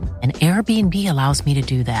entertain. And Airbnb allows me to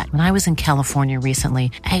do that. When I was in California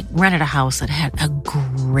recently, I rented a house that had a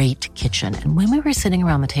great kitchen. And when we were sitting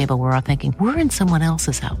around the table, we were all thinking, we're in someone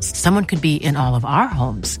else's house. Someone could be in all of our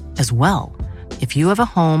homes as well. If you have a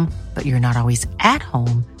home, but you're not always at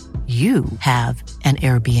home, you have an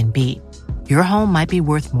Airbnb. Your home might be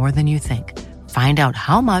worth more than you think. Find out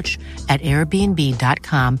how much at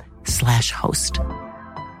airbnb.com/host.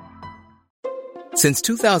 Since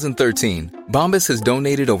 2013, Bombas has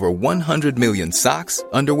donated over 100 million socks,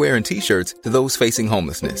 underwear, and T-shirts to those facing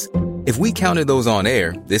homelessness. If we counted those on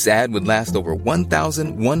air, this ad would last over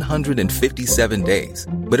 1,157 days.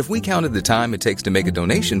 But if we counted the time it takes to make a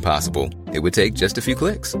donation possible, it would take just a few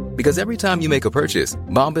clicks. Because every time you make a purchase,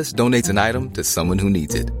 Bombas donates an item to someone who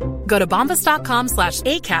needs it. Go to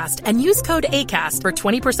bombas.com/ACAST and use code ACAST for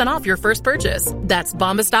 20% off your first purchase. That's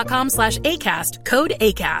bombas.com/ACAST, code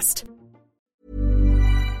ACAST.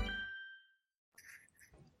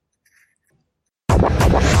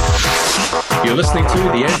 You're listening to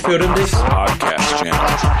the Enfield Index podcast channel.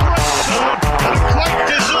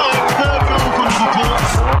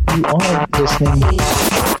 You are listening.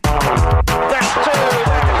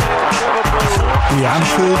 The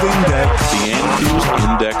Enfield Index. The Enfield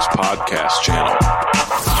Index podcast channel.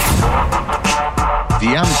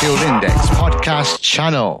 The Enfield Index podcast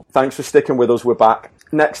channel. Thanks for sticking with us. We're back.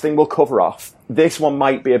 Next thing we'll cover off. This one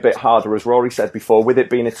might be a bit harder, as Rory said before, with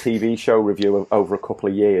it being a TV show review over a couple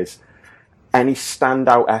of years. Any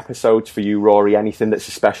standout episodes for you, Rory? Anything that's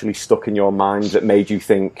especially stuck in your mind that made you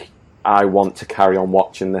think, I want to carry on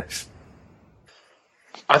watching this?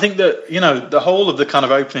 I think that, the whole of the kind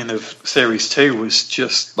of opening of Series 2 was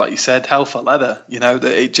just, like you said, hell for leather.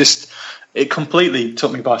 That it completely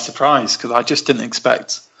took me by surprise because I just didn't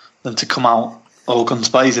expect them to come out all guns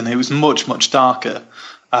blazing. It was much, much darker.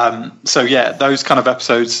 Those kind of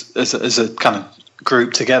episodes as a kind of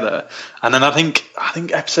group together. And then I think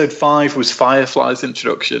episode 5 was Firefly's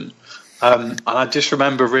introduction. And I just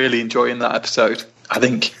remember really enjoying that episode. I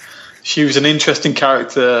think she was an interesting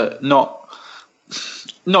character, not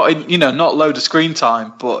not load of screen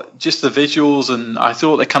time, but just the visuals, and I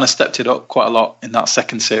thought they kind of stepped it up quite a lot in that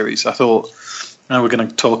second series. I thought, I know we're going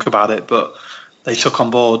to talk about it, but they took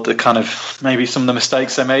on board the kind of maybe some of the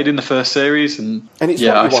mistakes they made in the first series, and it's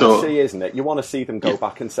what you want to see, isn't it? You want to see them go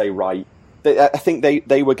back and say, right. I think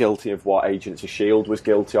they were guilty of what Agents of S.H.I.E.L.D. was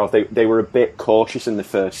guilty of. They were a bit cautious in the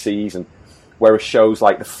first season, whereas shows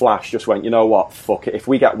like The Flash just went, you know what, fuck it. If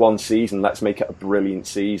we get one season, let's make it a brilliant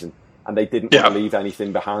season. And they didn't want to leave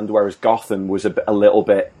anything behind, whereas Gotham was a little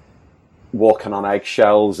bit walking on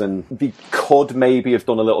eggshells, and they could maybe have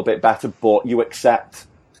done a little bit better, but you accept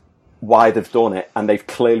why they've done it, and they've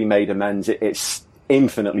clearly made amends. It's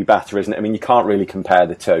infinitely better, isn't it? I mean, you can't really compare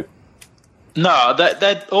the two. No,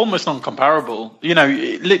 they're almost uncomparable.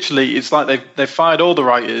 Literally, it's like they've fired all the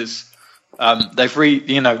writers. They've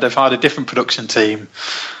hired a different production team.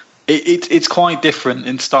 It's quite different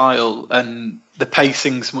in style, and the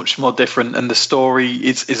pacing's much more different, and the story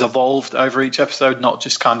is evolved over each episode, not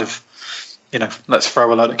just kind of, let's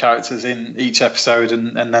throw a load of characters in each episode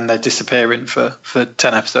and then they're disappearing for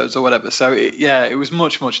 10 episodes or whatever. So it was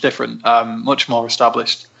much different, much more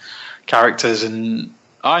established characters, and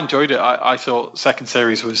I enjoyed it. I thought second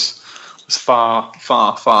series was far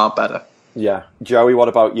better. Yeah. Joey, what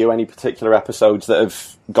about you? Any particular episodes that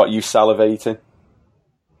have got you salivating?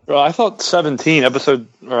 Well, I thought 17, episode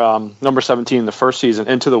number 17 in the first season,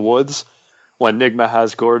 Into the Woods, when Nigma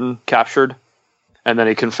has Gordon captured, and then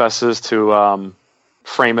he confesses to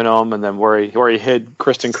framing him, and then where he hid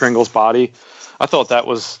Kristen Kringle's body. I thought that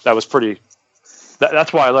was pretty.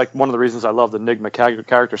 That's why I like, one of the reasons I love the Nigma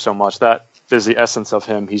character so much. That is the essence of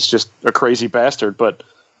him. He's just a crazy bastard, but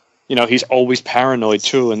he's always paranoid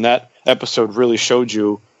too. And that episode really showed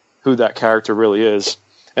you who that character really is.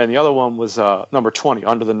 And the other one was number 20,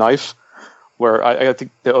 Under the Knife, where I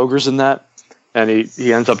think the ogre's in that, and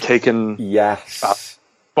he ends up taking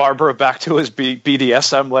Barbara back to his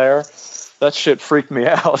BDSM lair. That shit freaked me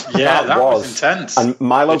out. Yeah, that was intense. And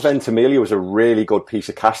Milo Ventimiglia was a really good piece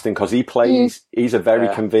of casting, because he's a very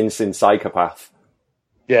convincing psychopath.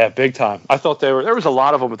 Yeah, big time. I thought there was a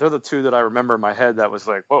lot of them, but they're the two that I remember in my head that was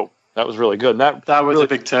like, whoa, that was really good. And that was really a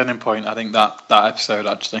big turning point, I think, that episode,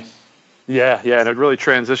 actually. Yeah, and it really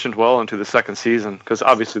transitioned well into the second season, because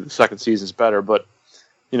obviously the second season's better, but,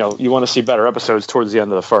 you want to see better episodes towards the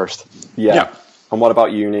end of the first. Yeah. And what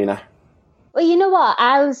about you, Nina? Well, you know what?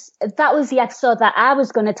 That was the episode that I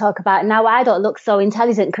was going to talk about. Now I don't look so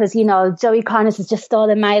intelligent because, Joey Connors has just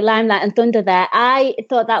stolen my limelight and thunder there. I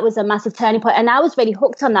thought that was a massive turning point, and I was really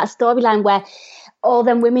hooked on that storyline where all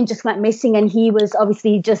them women just went missing, and he was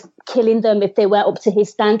obviously just killing them if they weren't up to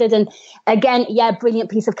his standard. And again,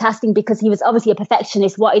 brilliant piece of casting, because he was obviously a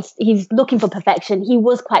perfectionist. He's looking for perfection. He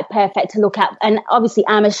was quite perfect to look at, and obviously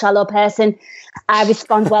I'm a shallow person. I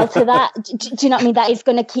respond well to that. Do you know what I mean? That is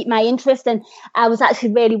going to keep my interest. And I was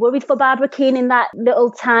actually really worried for Barbara Keane in that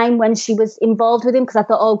little time when she was involved with him, because I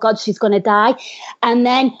thought, oh God, she's going to die. And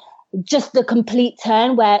then just the complete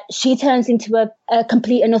turn where she turns into a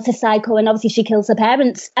complete and utter psycho, and obviously she kills her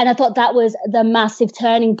parents. And I thought that was the massive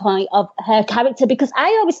turning point of her character, because I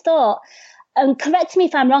always thought, and correct me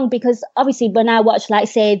if I'm wrong, because obviously when I watch, like,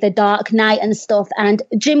 say, The Dark Knight and stuff, and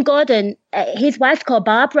Jim Gordon, his wife's called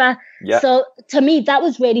Barbara. Yeah. So to me, that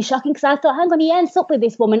was really shocking, because I thought, hang on, he ends up with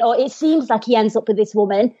this woman, or it seems like he ends up with this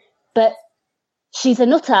woman, but she's a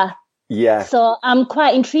nutter. Yeah. So I'm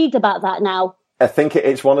quite intrigued about that now. I think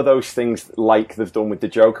it's one of those things like they've done with the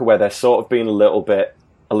Joker, where they're sort of being a little bit.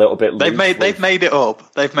 They've made it up.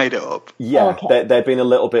 Yeah, okay. They've been a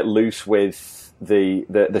little bit loose with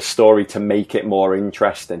the story to make it more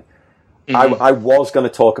interesting. Mm-hmm. I was going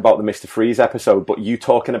to talk about the Mr. Freeze episode, but you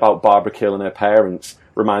talking about Barbara killing her parents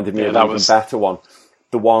reminded me of an even better one.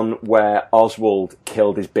 The one where Oswald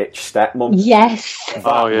killed his bitch stepmom. Yes.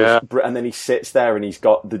 And then he sits there and he's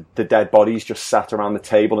got the dead bodies just sat around the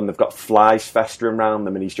table, and they've got flies festering around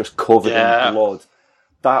them, and he's just covered in blood.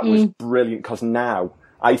 That was brilliant, because now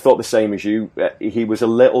I thought the same as you. He was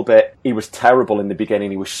terrible in the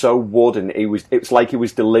beginning. He was so wooden. It's like he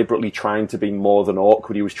was deliberately trying to be more than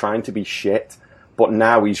awkward. He was trying to be shit. But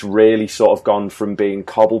now he's really sort of gone from being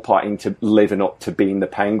Cobblepot into living up to being the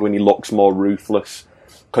Penguin. He looks more ruthless,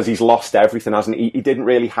 because he's lost everything, hasn't he? He didn't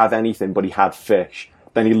really have anything, but he had fish.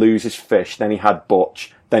 Then he loses fish. Then he had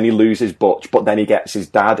Butch. Then he loses Butch. But then he gets his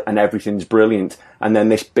dad, and everything's brilliant. And then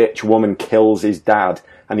this bitch woman kills his dad.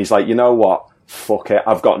 And he's like, you know what? Fuck it.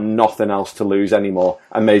 I've got nothing else to lose anymore.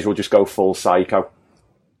 I may as well just go full psycho.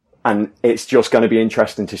 And it's just going to be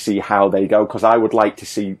interesting to see how they go, because I would like to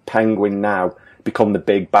see Penguin now become the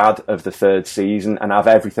big bad of the third season and have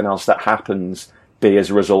everything else that happens be as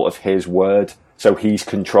a result of his word. So he's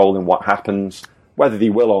controlling what happens. Whether they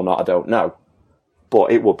will or not, I don't know.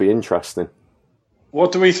 But it would be interesting.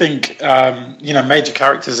 What do we think, major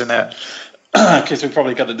characters in it, because we've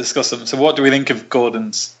probably got to discuss them. So what do we think of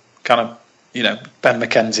Gordon's kind of, Ben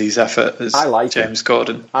McKenzie's effort as James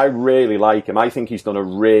Gordon? I really like him. I think he's done a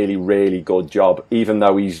really, really good job, even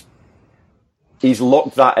though he's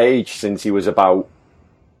looked that age since he was about...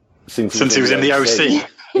 Since he was in the OC.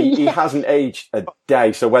 He hasn't aged a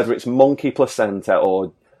day. So whether it's monkey placenta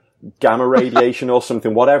or gamma radiation or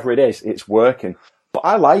something, whatever it is, it's working. But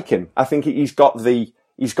I like him. I think he's got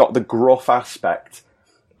the gruff aspect.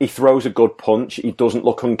 He throws a good punch. He doesn't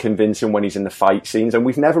look unconvincing when he's in the fight scenes. And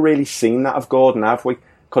we've never really seen that of Gordon, have we?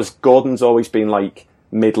 Because Gordon's always been like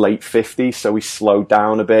mid-late 50s, so he's slowed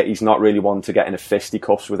down a bit. He's not really one to get in a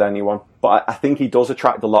fisticuffs with anyone. But I think he does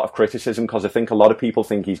attract a lot of criticism because I think a lot of people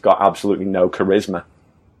think he's got absolutely no charisma.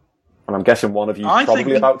 And I'm guessing one of you is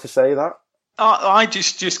probably about to say that. I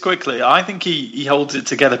just quickly, I think he holds it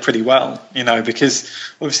together pretty well, because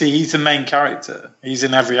obviously he's the main character. He's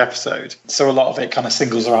in every episode, so a lot of it kind of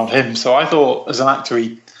singles around him. So I thought, as an actor,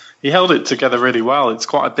 he held it together really well. It's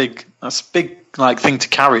quite a big like thing to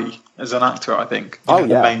carry as an actor, I think. The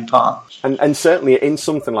main part. And certainly in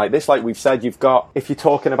something like this, like we've said, you've got, if you're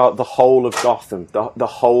talking about the whole of Gotham, the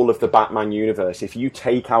whole of the Batman universe, if you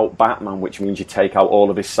take out Batman, which means you take out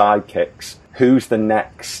all of his sidekicks, who's the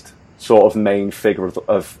next sort of main figure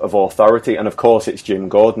of authority? And of course it's Jim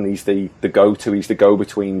Gordon. He's the go-to, he's the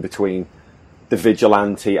go-between between the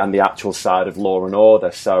vigilante and the actual side of law and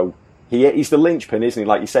order. So he's the linchpin, isn't he?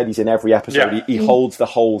 Like you said, he's in every episode. Yeah. He holds the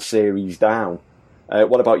whole series down.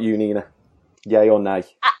 What about you, Nina? Yay or nay?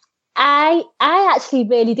 I actually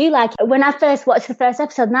really do like it. When I first watched the first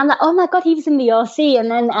episode, and I'm like, oh my God, he was in the OC. And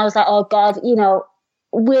then I was like, oh God,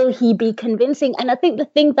 will he be convincing? And I think the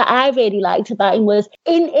thing that I really liked about him was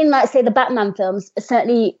in like, say, the Batman films,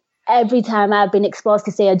 certainly every time I've been exposed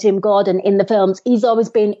to, say, a Jim Gordon in the films, he's always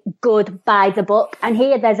been good by the book. And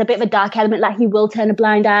here there's a bit of a dark element, like he will turn a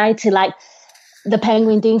blind eye to like the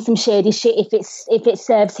Penguin doing some shady shit if it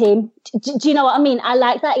serves him. Do you know what I mean? I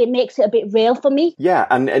like that. It makes it a bit real for me. Yeah,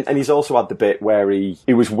 and he's also had the bit where he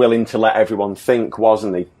was willing to let everyone think,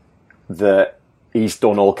 wasn't he, that he's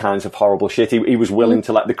done all kinds of horrible shit. He was willing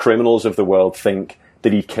to let the criminals of the world think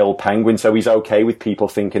that he killed Penguin, so he's okay with people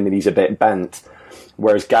thinking that he's a bit bent.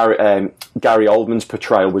 Whereas Gary Oldman's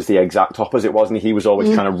portrayal was the exact opposite, wasn't he? He was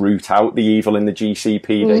always trying to root out the evil in the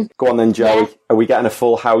GCPD. Go on then, Joey. Yeah. Are we getting a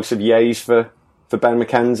full house of yays for Ben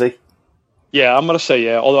McKenzie? Yeah, I'm going to say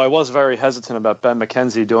yeah, although I was very hesitant about Ben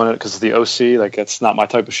McKenzie doing it because of the OC. Like, it's not my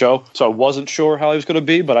type of show. So I wasn't sure how he was going to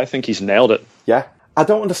be, but I think he's nailed it. Yeah. I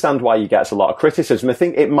don't understand why he gets a lot of criticism. I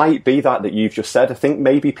think it might be that you've just said. I think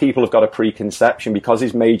maybe people have got a preconception because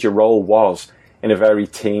his major role was in a very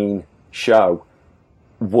teen show.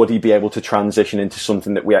 Would he be able to transition into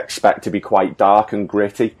something that we expect to be quite dark and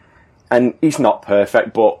gritty? And he's not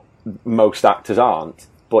perfect, but most actors aren't.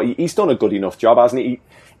 But he's done a good enough job, hasn't he?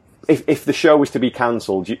 If the show was to be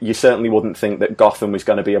cancelled, you certainly wouldn't think that Gotham was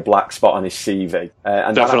going to be a black spot on his CV.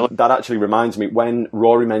 And that actually reminds me, when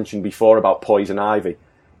Rory mentioned before about Poison Ivy,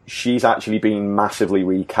 she's actually been massively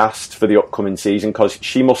recast for the upcoming season because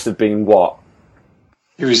she must have been, what?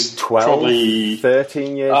 He was 12, probably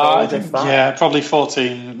 13 years old, if that. Yeah, probably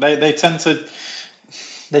 14. They tend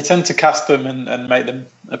to cast them and make them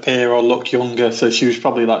appear or look younger. So she was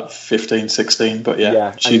probably like 15, 16. But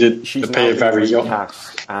yeah she did appear very young.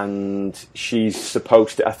 And she's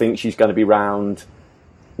supposed to, I think she's going to be around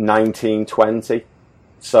 19, 20.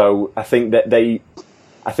 So I think that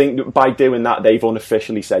by doing that, they've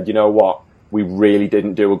unofficially said, you know what, we really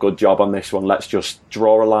didn't do a good job on this one. Let's just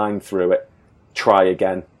draw a line through it, try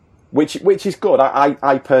again. Which is good.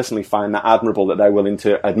 I personally find that admirable that they're willing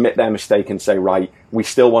to admit their mistake and say, right, we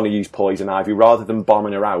still want to use Poison Ivy. Rather than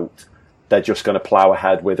bombing her out, they're just going to plough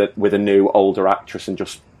ahead with a new, older actress and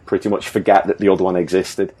just pretty much forget that the other one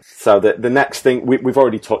existed. So the next thing, we've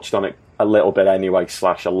already touched on it a little bit anyway, /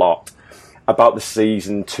 a lot, about the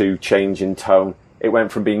season 2 change in tone. It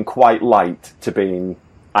went from being quite light to being,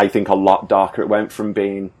 I think, a lot darker. It went from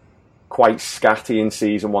being quite scatty in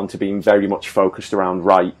season 1 to being very much focused around,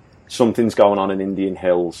 right, something's going on in Indian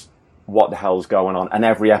Hills. What the hell's going on? And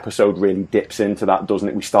every episode really dips into that, doesn't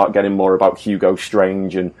it? We start getting more about Hugo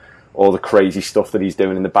Strange and all the crazy stuff that he's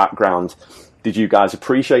doing in the background. Did you guys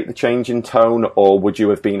appreciate the change in tone, or would you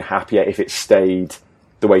have been happier if it stayed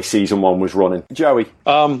the way season 1 was running? Joey?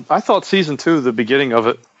 I thought season 2, the beginning of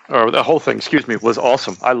it, or the whole thing, was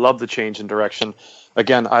awesome. I love the change in direction.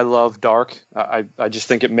 Again, I love dark. I just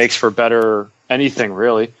think it makes for better anything,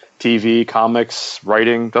 really. TV, comics,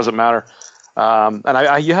 writing, doesn't matter.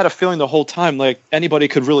 And you had a feeling the whole time like anybody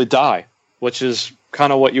could really die. which is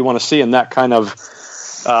kind of what you want to see in that kind of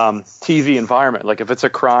TV environment. Like if it's a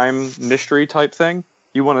crime mystery type thing,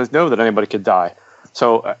 you want to know that anybody could die.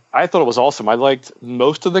 So I thought it was awesome. I liked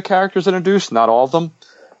most of the characters introduced, not all of them,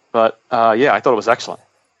 but I thought it was excellent.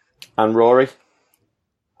 And Rory?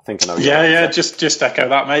 I think I know. Just echo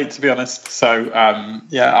that, mate, to be honest. So,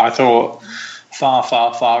 I thought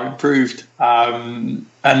far improved.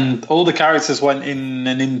 And all the characters went in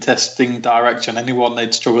an interesting direction. Anyone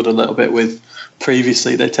they'd struggled a little bit with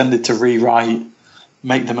previously, they tended to rewrite,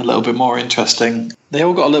 make them a little bit more interesting. They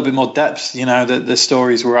all got a little bit more depth, the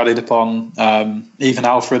stories were added upon. Even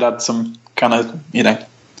Alfred had some kind of,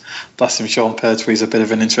 bless him, Sean Pertwee's a bit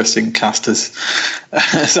of an interesting cast as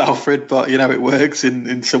Alfred, but it works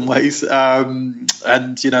in some ways. And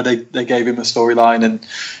they gave him a storyline, and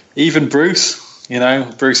even Bruce,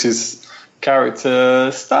 Bruce's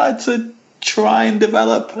character started to try and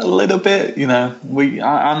develop a little bit.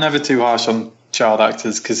 I'm never too harsh on child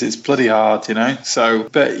actors because it's bloody hard, So,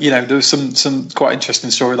 but there was some quite interesting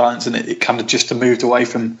storylines, and it kind of just moved away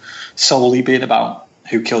from solely being about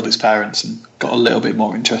who killed his parents and got a little bit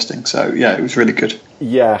more interesting. So yeah, it was really good.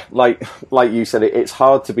 Yeah, like you said, it's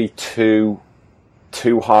hard to be too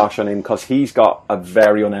harsh on him because he's got a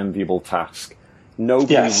very unenviable task.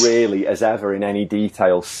 Nobody really has ever in any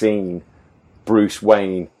detail seen Bruce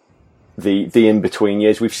Wayne the in-between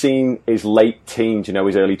years. We've seen his late teens, his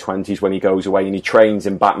early 20s when he goes away and he trains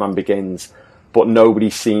in Batman Begins, but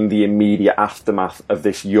nobody's seen the immediate aftermath of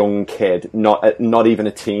this young kid, not even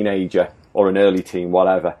a teenager or an early teen,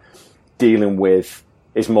 whatever, dealing with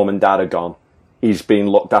his mum and dad are gone. He's being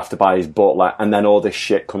looked after by his butler, and then all this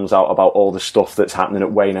shit comes out about all the stuff that's happening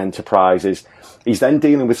at Wayne Enterprises. He's then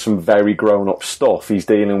dealing with some very grown-up stuff. He's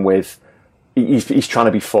dealing with... He's trying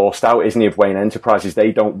to be forced out, isn't he, of Wayne Enterprises.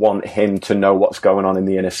 They don't want him to know what's going on in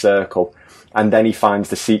the inner circle. And then he finds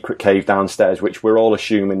the secret cave downstairs, which we're all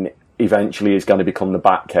assuming eventually is going to become the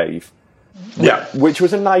Batcave. Yeah. Which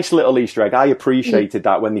was a nice little Easter egg. I appreciated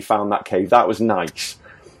that when they found that cave. That was nice.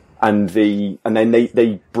 And then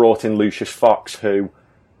they brought in Lucius Fox, who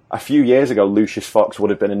a few years ago, Lucius Fox would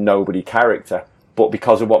have been a nobody character. But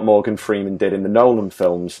because of what Morgan Freeman did in the Nolan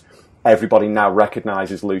films, everybody now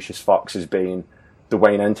recognises Lucius Fox as being the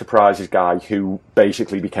Wayne Enterprises guy who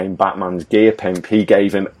basically became Batman's gear pimp. He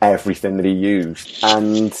gave him everything that he used.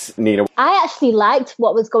 And Nina, I actually liked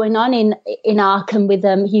what was going on in Arkham with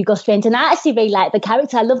Hugo Strange, and I actually really liked the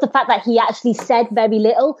character. I love the fact that he actually said very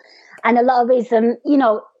little, and a lot of his,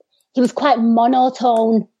 he was quite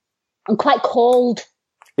monotone and quite cold.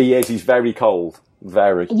 He is. He's very cold.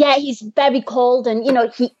 Very. Yeah, he's very cold, and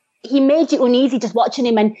he made you uneasy just watching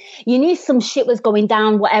him, and you knew some shit was going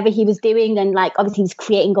down, whatever he was doing. And obviously he was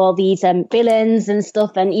creating all these villains and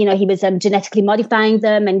stuff, and he was genetically modifying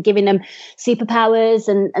them and giving them superpowers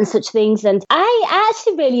and such things. And I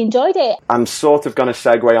actually really enjoyed it. I'm sort of going to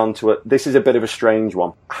segue onto it. This is a bit of a strange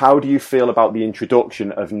one. How do you feel about the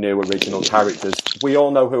introduction of new original characters? We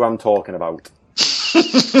all know who I'm talking about.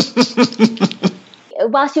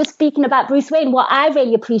 Whilst you were speaking about Bruce Wayne, what I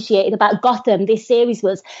really appreciated about Gotham, this series,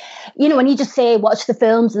 was, when you just say watch the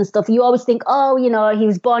films and stuff, you always think, he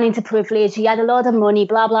was born into privilege, he had a lot of money,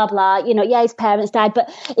 blah, blah, blah. His parents died. But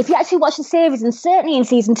if you actually watch the series, and certainly in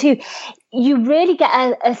season 2, you really get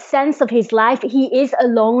a sense of his life. He is a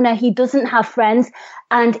loner. He doesn't have friends.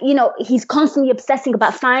 And, he's constantly obsessing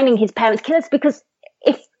about finding his parents' killers, because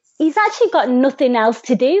if he's actually got nothing else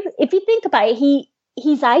to do. If you think about it,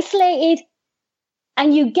 he's isolated.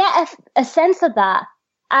 And you get a sense of that.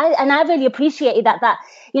 I really appreciated that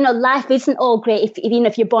life isn't all great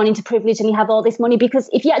if you're born into privilege and you have all this money, because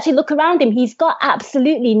if you actually look around him, he's got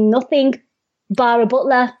absolutely nothing bar a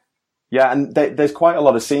butler. Yeah, and there's quite a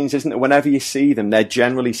lot of scenes, isn't there? Whenever you see them, they're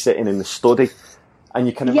generally sitting in the study. And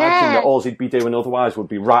you can imagine that all he'd be doing otherwise would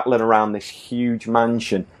be rattling around this huge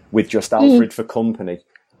mansion with just Alfred for company.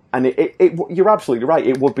 And you're absolutely right.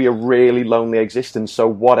 It would be a really lonely existence. So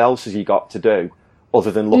what else has he got to do other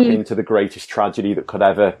than look into the greatest tragedy that could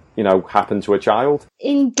ever, happen to a child?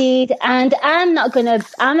 Indeed. And I'm not gonna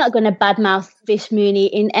badmouth Vish Mooney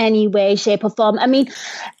in any way, shape or form. I mean,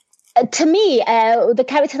 to me, the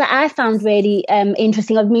character that I found really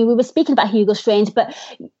interesting, we were speaking about Hugo Strange, but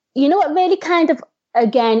you know what really kind of,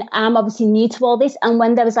 again, I'm obviously new to all this, and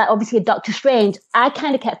when there was obviously a Doctor Strange, I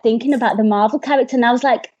kind of kept thinking about the Marvel character, and I was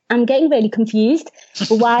like, I'm getting really confused.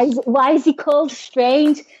 Why is he called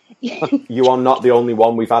Strange? You are not the only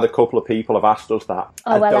one. We've had a couple of people have asked us that.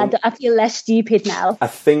 Oh, I feel less stupid now. I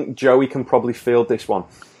think Joey can probably field this one.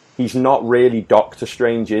 He's not really Doctor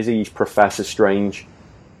Strange, is he? He's Professor Strange.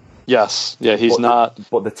 Yes. Yeah, he's not.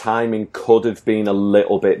 But the timing could have been a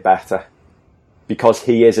little bit better. because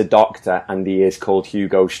he is a doctor and he is called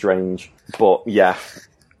Hugo Strange. But yeah,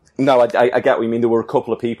 no, I get what you mean. There were a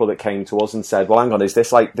couple of people that came to us and said, well, hang on, is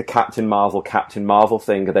this like the Captain Marvel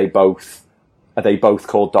thing? Are they both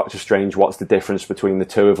called Doctor Strange? What's the difference between the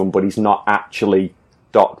two of them? But he's not actually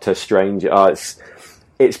Doctor Strange.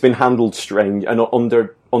 It's been handled strange, and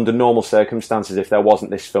under normal circumstances, if there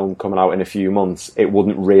wasn't this film coming out in a few months, it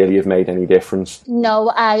wouldn't really have made any difference.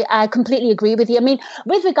 No, I completely agree with you. I mean,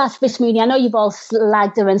 with regards to Miss Mooney, I know you've all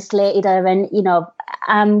slagged her and slated her, and, you know,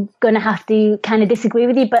 I'm going to have to kind of disagree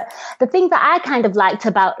with you. But the thing that I kind of liked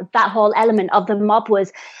about that whole element of the mob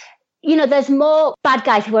was, you know, there's more bad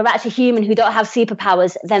guys who are actually human who don't have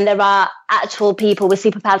superpowers than there are actual people with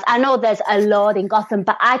superpowers. I know there's a Lord in Gotham,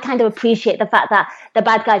 but I kind of appreciate the fact that the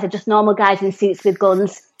bad guys are just normal guys in suits with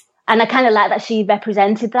guns. And I kind of like that she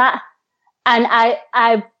represented that. And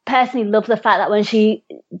I personally love the fact that when she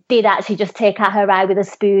did actually just take out her eye with a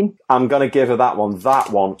spoon. I'm going to give her that one. That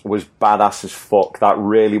one was badass as fuck. That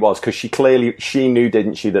really was. Because she knew,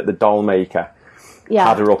 didn't she, that the doll maker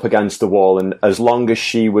had her up against the wall, and as long as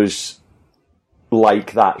she was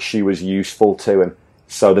like that, she was useful to him.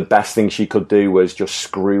 So the best thing she could do was just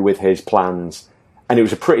screw with his plans. And it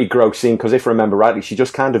was a pretty gross scene, because if I remember rightly, she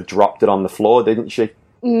just kind of dropped it on the floor, didn't she?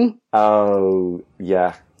 Mm. Oh,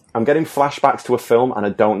 yeah. I'm getting flashbacks to a film, and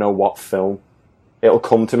I don't know what film. It'll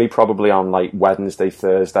come to me probably on, like, Wednesday,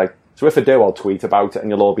 Thursday. So if I do, I'll tweet about it, and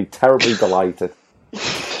you'll all be terribly delighted.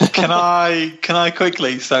 Can I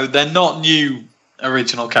quickly? So they're not new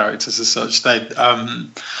original characters as such. They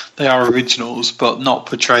are originals, but not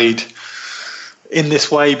portrayed in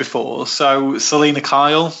this way before. So Selena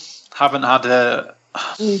Kyle, haven't had a.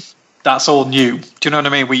 That's all new. Do you know what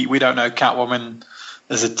I mean? We don't know Catwoman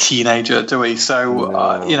as a teenager, do we? So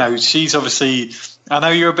No. you know, she's obviously. I know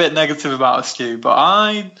you're a bit negative about her, Stu, but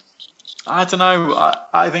I don't know.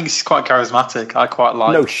 I think she's quite charismatic. I quite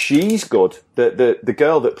like. No, she's good. The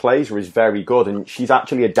girl that plays her is very good, and she's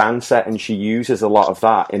actually a dancer, and she uses a lot of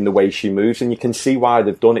that in the way she moves, and you can see why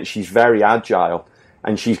they've done it. She's very agile,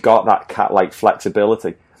 and she's got that cat-like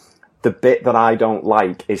flexibility. The bit that I don't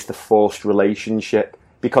like is the forced relationship,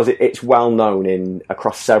 because it's well known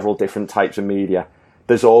across several different types of media.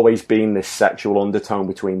 There's always been this sexual undertone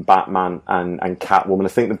between Batman and Catwoman. I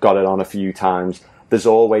think they've got it on a few times. There's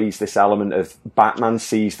always this element of Batman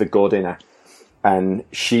sees the good in her, and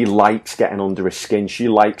she likes getting under his skin. She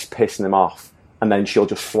likes pissing him off, and then she'll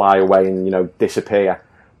just fly away and, you know, disappear.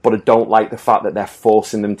 But I don't like the fact that they're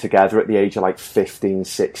forcing them together at the age of like 15,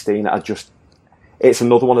 16. It's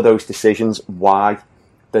another one of those decisions. Why?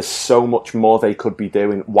 There's so much more they could be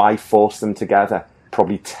doing. Why force them together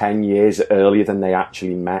probably 10 years earlier than they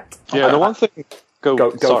actually met? Yeah, the one thing...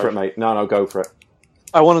 Go for it, mate. No, go for it.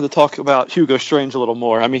 I wanted to talk about Hugo Strange a little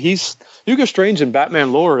more. I mean, Hugo Strange in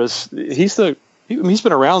Batman lore he's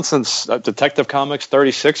been around since Detective Comics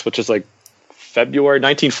 36, which is like February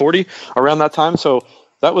 1940, around that time. So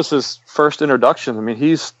that was his first introduction. I mean,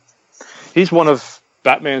 he's one of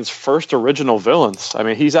Batman's first original villains. I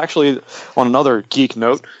mean, he's actually, on another geek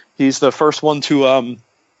note, he's the first one to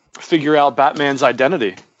figure out Batman's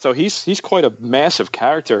identity. So he's quite a massive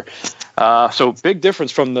character. So big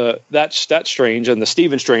difference from that Strange and the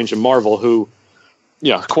Stephen Strange in Marvel, who,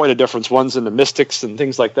 yeah, quite a difference. One's in the mystics and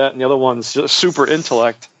things like that, and the other one's just super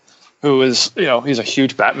intellect, who is, you know, he's a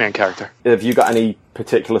huge Batman character. Have you got any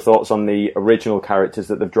particular thoughts on the original characters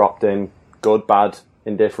that they've dropped in? Good, bad,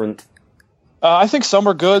 indifferent? I think some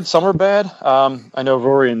are good, some are bad. I know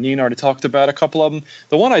Rory and Nina already talked about a couple of them.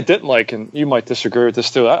 The one I didn't like, and you might disagree with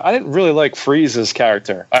this too, I didn't really like Freeze's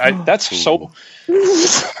character. That's so...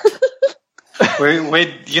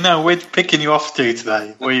 We're picking you off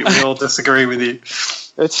today. We all disagree with you.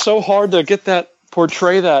 It's so hard to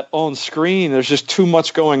portray that on screen. There's just too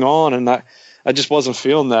much going on, and I just wasn't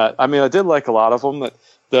feeling that. I mean, I did like a lot of them.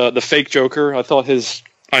 The fake Joker, I thought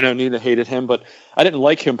I know Nina hated him, but I didn't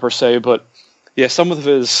like him per se. But yeah, some of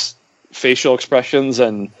his facial expressions,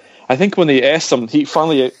 and I think when they asked him, he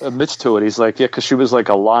finally admits to it. He's like, yeah, because she was like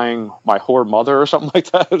a lying my whore mother or something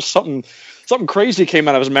like that. It was something crazy came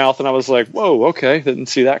out of his mouth, and I was like, whoa, okay, didn't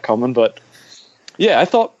see that coming. But yeah, I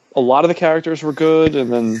thought a lot of the characters were good,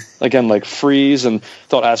 and then again, like Freeze, and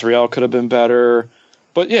thought Azrael could have been better.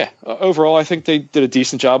 But yeah, overall, I think they did a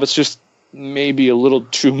decent job. It's just maybe a little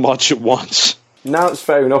too much at once. No, it's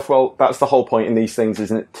fair enough. Well, that's the whole point in these things,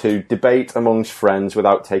 isn't it? To debate amongst friends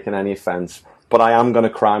without taking any offence. But I am going to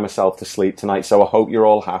cry myself to sleep tonight, so I hope you're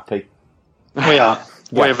all happy. We are.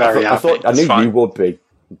 We're very happy. I knew you would be,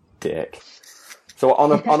 dick. So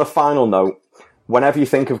on a final note, whenever you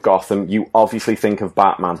think of Gotham, you obviously think of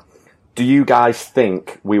Batman. Do you guys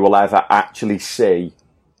think we will ever actually see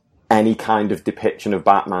any kind of depiction of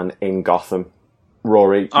Batman in Gotham.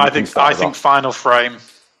 Rory, I think final frame.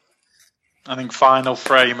 I think final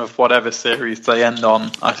frame of whatever series they end on,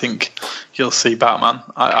 I think you'll see Batman.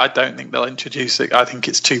 I don't think they'll introduce it. I think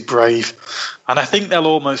it's too brave. And I think they'll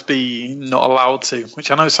almost be not allowed to, which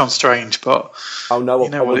I know sounds strange, but you know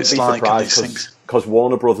what it's like in these things. Because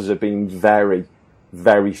Warner Brothers have been very,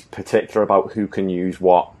 very particular about who can use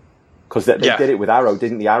what. Because they did it with Arrow,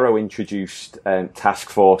 didn't they? Arrow introduced Task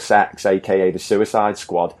Force X, a.k.a. the Suicide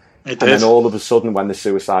Squad. It did. And then all of a sudden, when the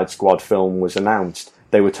Suicide Squad film was announced,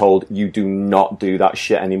 they were told, you do not do that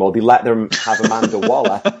shit anymore. They let them have Amanda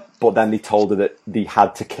Waller, but then they told her that they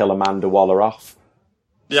had to kill Amanda Waller off.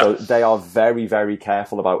 Yeah. So they are very, very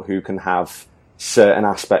careful about who can have certain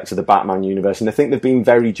aspects of the Batman universe. And I think they've been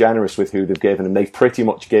very generous with who they've given them. They've pretty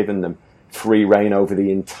much given them free reign over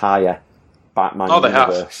the entire Batman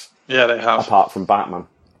universe. Yeah, they have. Apart from Batman.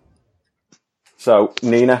 So,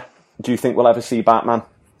 Nina, do you think we'll ever see Batman?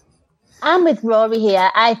 I'm with Rory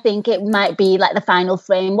here. I think it might be like the final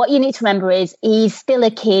frame. What you need to remember is he's still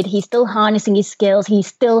a kid. He's still harnessing his skills. He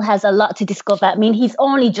still has a lot to discover. I mean, his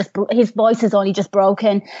voice is only just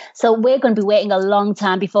broken. So we're going to be waiting a long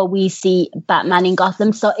time before we see Batman in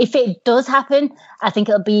Gotham. So if it does happen, I think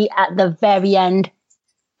it'll be at the very end.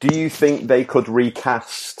 Do you think they could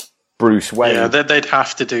recast Bruce Wayne? Yeah, they'd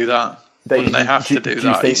have to do that. They have to do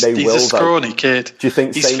that. He's a scrawny kid. Do you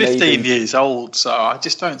think he's 15 years old? So I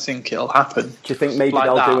just don't think it'll happen. Do you think maybe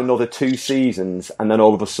they'll do another 2 seasons and then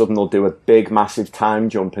all of a sudden they'll do a big, massive time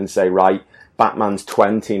jump and say, right, Batman's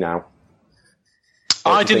 20 now?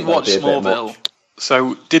 I didn't watch Smallville.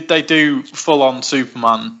 So did they do full-on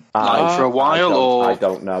Superman for a while? I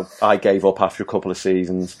don't know. I gave up after a couple of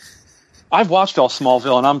seasons. I've watched all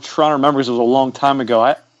Smallville, and I'm trying to remember because it was a long time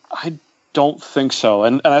ago. I don't think so.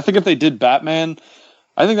 And I think if they did Batman,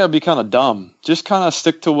 I think that'd be kind of dumb. Just kind of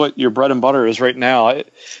stick to what your bread and butter is right now.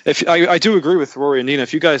 I do agree with Rory and Nina.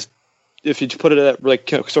 If you put it at like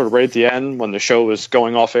sort of right at the end when the show was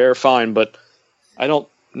going off air, fine. But I don't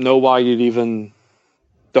know why you'd even.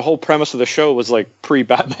 The whole premise of the show was like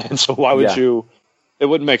pre-Batman, so why would you? It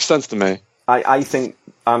wouldn't make sense to me. I think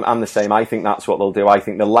I'm the same. I think that's what they'll do. I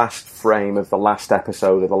think the last frame of the last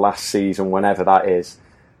episode of the last season, whenever that is,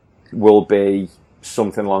 will be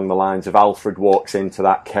something along the lines of Alfred walks into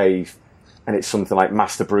that cave and it's something like,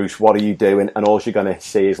 Master Bruce, what are you doing? And all you're going to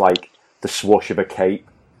see is like the swoosh of a cape,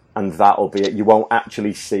 and that'll be it. You won't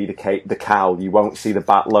actually see the cape, the cowl. You won't see the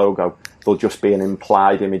Bat logo. There'll just be an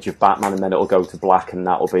implied image of Batman, and then it'll go to black, and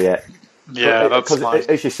that'll be it. Yeah, that's because,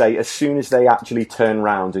 as you say, as soon as they actually turn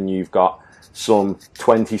round and you've got some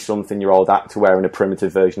 20-something-year-old actor wearing a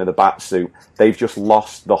primitive version of the Batsuit, they've just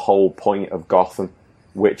lost the whole point of Gotham,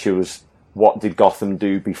 which was, what did Gotham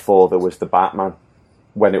do before there was the Batman?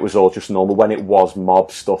 When it was all just normal, when it was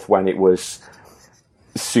mob stuff, when it was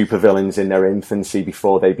supervillains in their infancy,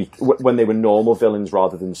 before when they were normal villains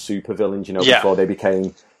rather than supervillains, before they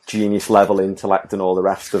became genius-level intellect and all the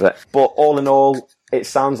rest of it. But all in all, it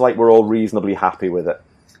sounds like we're all reasonably happy with it,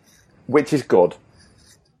 which is good.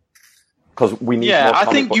 Because we need. Yeah, I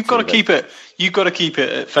think you've got to keep it. You've got to keep it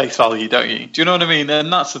at face value, don't you? Do you know what I mean?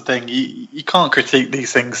 And that's the thing. You can't critique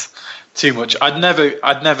these things too much. I'd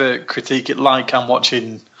never critique it like I'm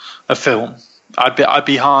watching a film. I'd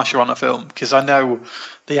be harsher on a film because I know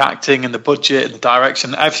the acting and the budget and the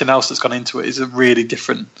direction, everything else that's gone into it is a really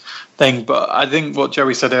different thing. But I think what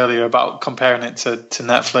Joey said earlier about comparing it to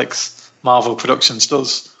Netflix, Marvel Productions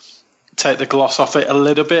does take the gloss off it a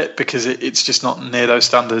little bit because it's just not near those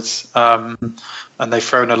standards, and they've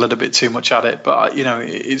thrown a little bit too much at it. But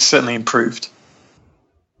it's certainly improved.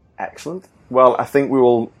 Excellent. Well, I think we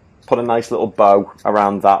will put a nice little bow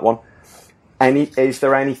around that one. Is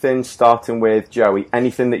there anything, starting with Joey,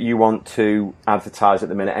 anything that you want to advertise at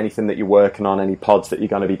the minute? Anything that you're working on? Any pods that you're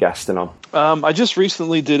going to be guesting on? I just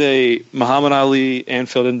recently did a Muhammad Ali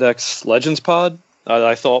Anfield Index Legends pod.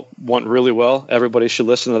 I thought went really well. Everybody should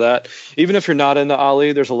listen to that. Even if you're not into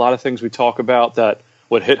Ali, there's a lot of things we talk about that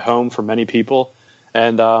would hit home for many people.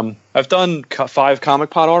 And I've done 5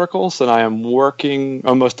 Comic Pod articles, and I am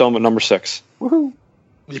almost done with number 6. Woohoo!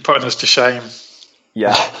 You're putting us to shame.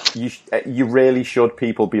 Yeah, you really should.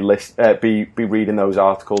 People be reading those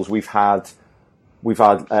articles. We've had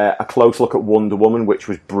a close look at Wonder Woman, which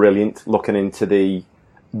was brilliant. Looking into the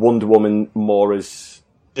Wonder Woman more as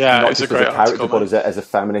not just as a character, but as a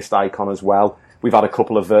feminist icon as well. We've had a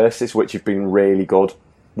couple of verses which have been really good,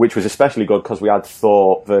 which was especially good because we had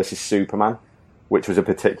Thor versus Superman, which was a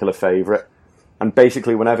particular favourite. And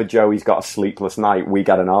basically, whenever Joey's got a sleepless night, we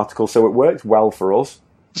get an article, so it works well for us.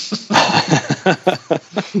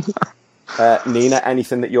 Nina,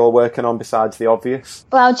 anything that you're working on besides the obvious?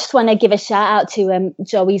 Well, I just want to give a shout out to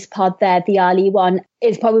Joey's pod there, the Ali one.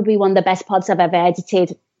 It's probably one of the best pods I've ever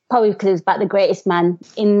edited. Probably because it was about the greatest man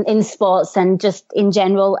in sports and just in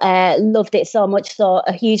general. Loved it so much. So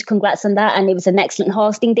a huge congrats on that. And it was an excellent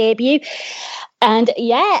hosting debut. And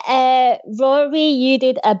Rory, you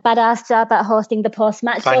did a badass job at hosting the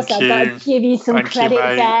post-match show. So I've got to give you some credit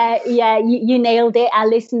there. Yeah, you nailed it. I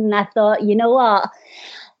listened and I thought, you know what?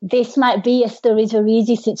 This might be a Sturridge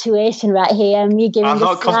Origi situation right here. Me giving I'm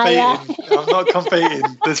not competing.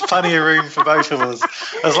 There's plenty of room for both of us.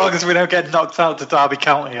 As long as we don't get knocked out to Derby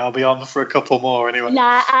County, I'll be on for a couple more anyway.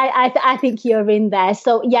 Nah, I think you're in there.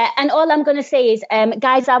 So, yeah, and all I'm going to say is,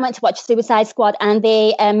 guys, I went to watch Suicide Squad and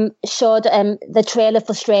they showed the trailer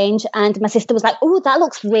for Strange and my sister was like, oh, that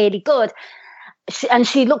looks really good. And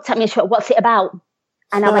she looked at me and she went, what's it about?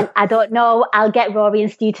 And I went, I don't know. I'll get Rory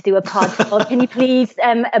and Stu to do a pod. So can you please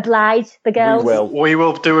oblige the girls? We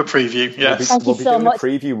will do a preview, yes. We'll be doing a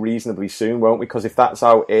preview reasonably soon, won't we? Because if that's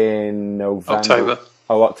out in November...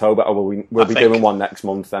 October. We'll be doing one next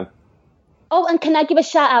month then. Oh, and can I give a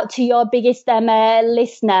shout out to your biggest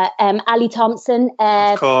listener, Ali Thompson?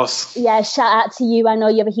 Of course. Yeah, shout out to you. I know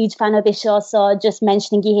you're a huge fan of this show, so just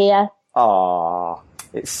mentioning you here. Ah,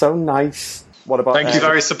 it's so nice. What about? Thank you,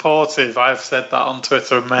 very supportive. I've said that on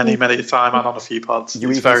Twitter many a time and on a few pods.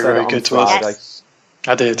 You it's very good to us. Yes.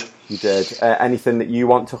 I did. You did. Anything that you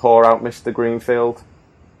want to whore out, Mr. Greenfield?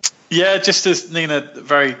 Yeah, just as Nina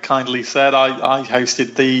very kindly said, I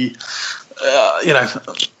hosted the,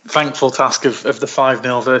 thankful task of the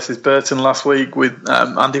 5-0 versus Burton last week with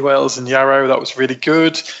Andy Wales and Yarrow. That was really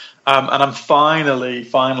good. And I'm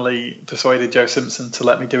finally persuaded Joe Simpson to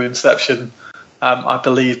let me do Inception. I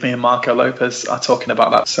believe me and Marco Lopez are talking about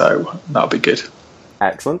that, so that'll be good.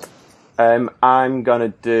 Excellent. I'm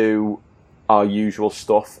going to do our usual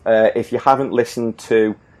stuff. If you haven't listened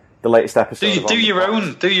to the latest episode... Do your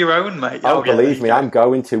own, mate. Oh, believe me, I'm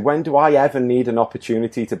going to. When do I ever need an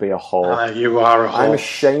opportunity to be a whore? You are a whore. I'm a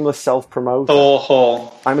shameless self-promoter. Thor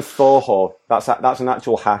whore. I'm a Thor whore. That's an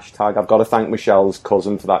actual hashtag. I've got to thank Michelle's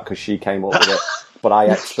cousin for that because she came up with it. But I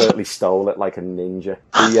expertly stole it like a ninja.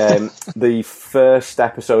 The first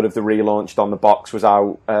episode of the Relaunched on the Box was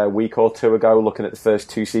out a week or two ago, looking at the first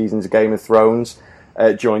 2 seasons of Game of Thrones,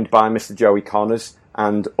 joined by Mr. Joey Connors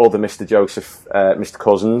and other Mr. Joseph, Mr.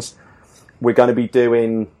 Cousins. We're going to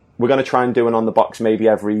try and do an On the Box maybe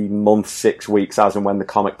every month, 6 weeks, as and when the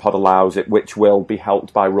Comic Pod allows it, which will be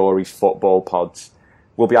helped by Rory's football pods.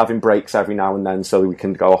 We'll be having breaks every now and then so that we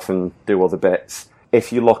can go off and do other bits.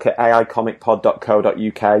 If you look at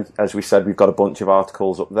aicomicpod.co.uk, as we said, we've got a bunch of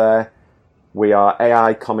articles up there. We are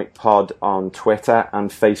AI Comic Pod on Twitter and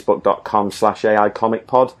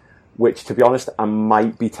facebook.com/AIComicPod, which, to be honest, I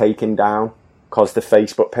might be taking down because the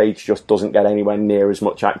Facebook page just doesn't get anywhere near as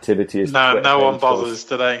much activity as the Twitter no one page bothers does.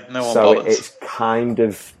 today. No one so bothers. It's kind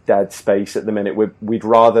of dead space at the minute. We'd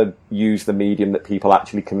rather use the medium that people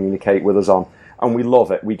actually communicate with us on, and we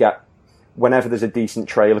love it. We get... Whenever there's a decent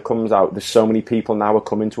trailer comes out, there's so many people now are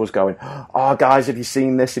coming to us going, oh, guys, have you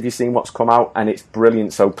seen this? Have you seen what's come out? And it's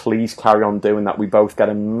brilliant, so please carry on doing that. We both get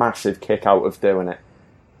a massive kick out of doing it.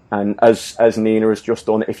 And as Nina has just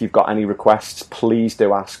done, if you've got any requests, please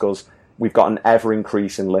do ask us. We've got an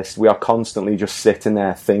ever-increasing list. We are constantly just sitting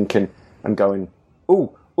there thinking and going,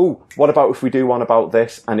 ooh, what about if we do one about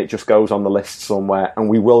this? And it just goes on the list somewhere. And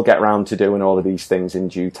we will get round to doing all of these things in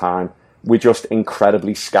due time. We're just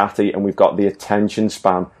incredibly scatty and we've got the attention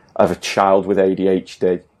span of a child with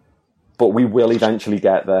ADHD. But we will eventually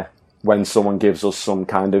get there when someone gives us some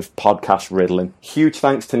kind of podcast riddling. Huge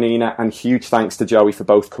thanks to Nina and huge thanks to Joey for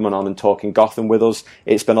both coming on and talking Gotham with us.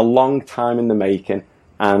 It's been a long time in the making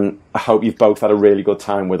and I hope you've both had a really good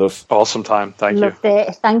time with us. Awesome time. Thank you. Loved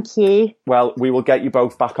it. Thank you. Well, we will get you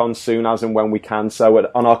both back on soon as and when we can. So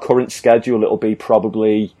on our current schedule, it'll be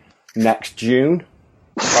probably next June.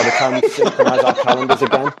 By the time we synchronise our calendars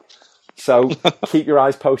again. So keep your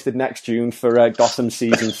eyes posted next June for Gotham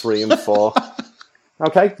Season 3 and 4.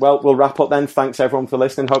 Okay, well, we'll wrap up then. Thanks everyone for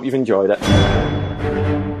listening. Hope you've enjoyed it.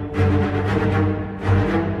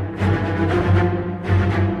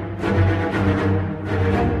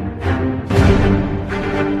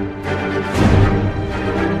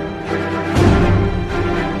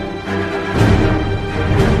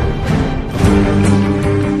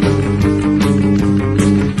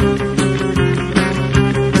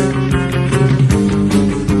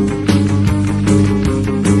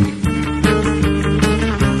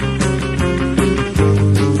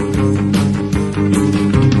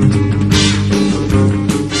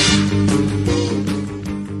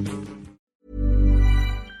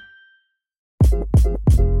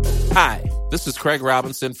 Hi, This is Craig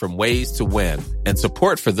Robinson from Ways to Win, and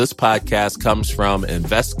support for this podcast comes from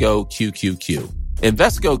Invesco QQQ.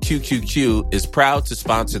 Invesco QQQ is proud to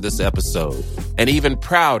sponsor this episode, and even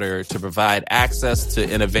prouder to provide access to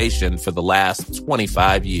innovation for the last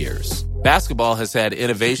 25 years. Basketball has had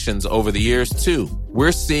innovations over the years, too.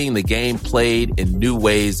 We're seeing the game played in new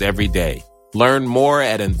ways every day. Learn more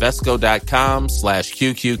at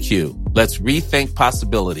Invesco.com/QQQ. Let's rethink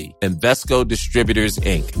possibility. Invesco Distributors,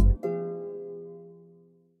 Inc.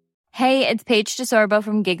 Hey, it's Paige DeSorbo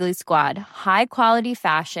from Giggly Squad. High quality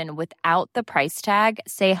fashion without the price tag.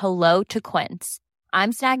 Say hello to Quince.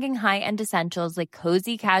 I'm snagging high-end essentials like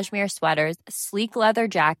cozy cashmere sweaters, sleek leather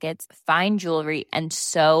jackets, fine jewelry, and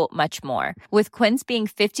so much more. With Quince being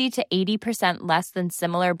 50 to 80% less than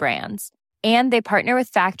similar brands. And they partner with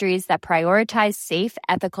factories that prioritize safe,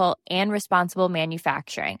 ethical, and responsible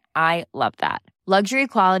manufacturing. I love that. Luxury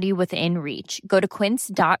quality within reach. Go to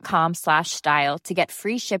quince.com/style to get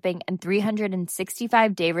free shipping and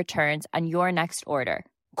 365-day returns on your next order.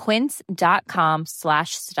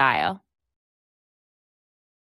 Quince.com/style.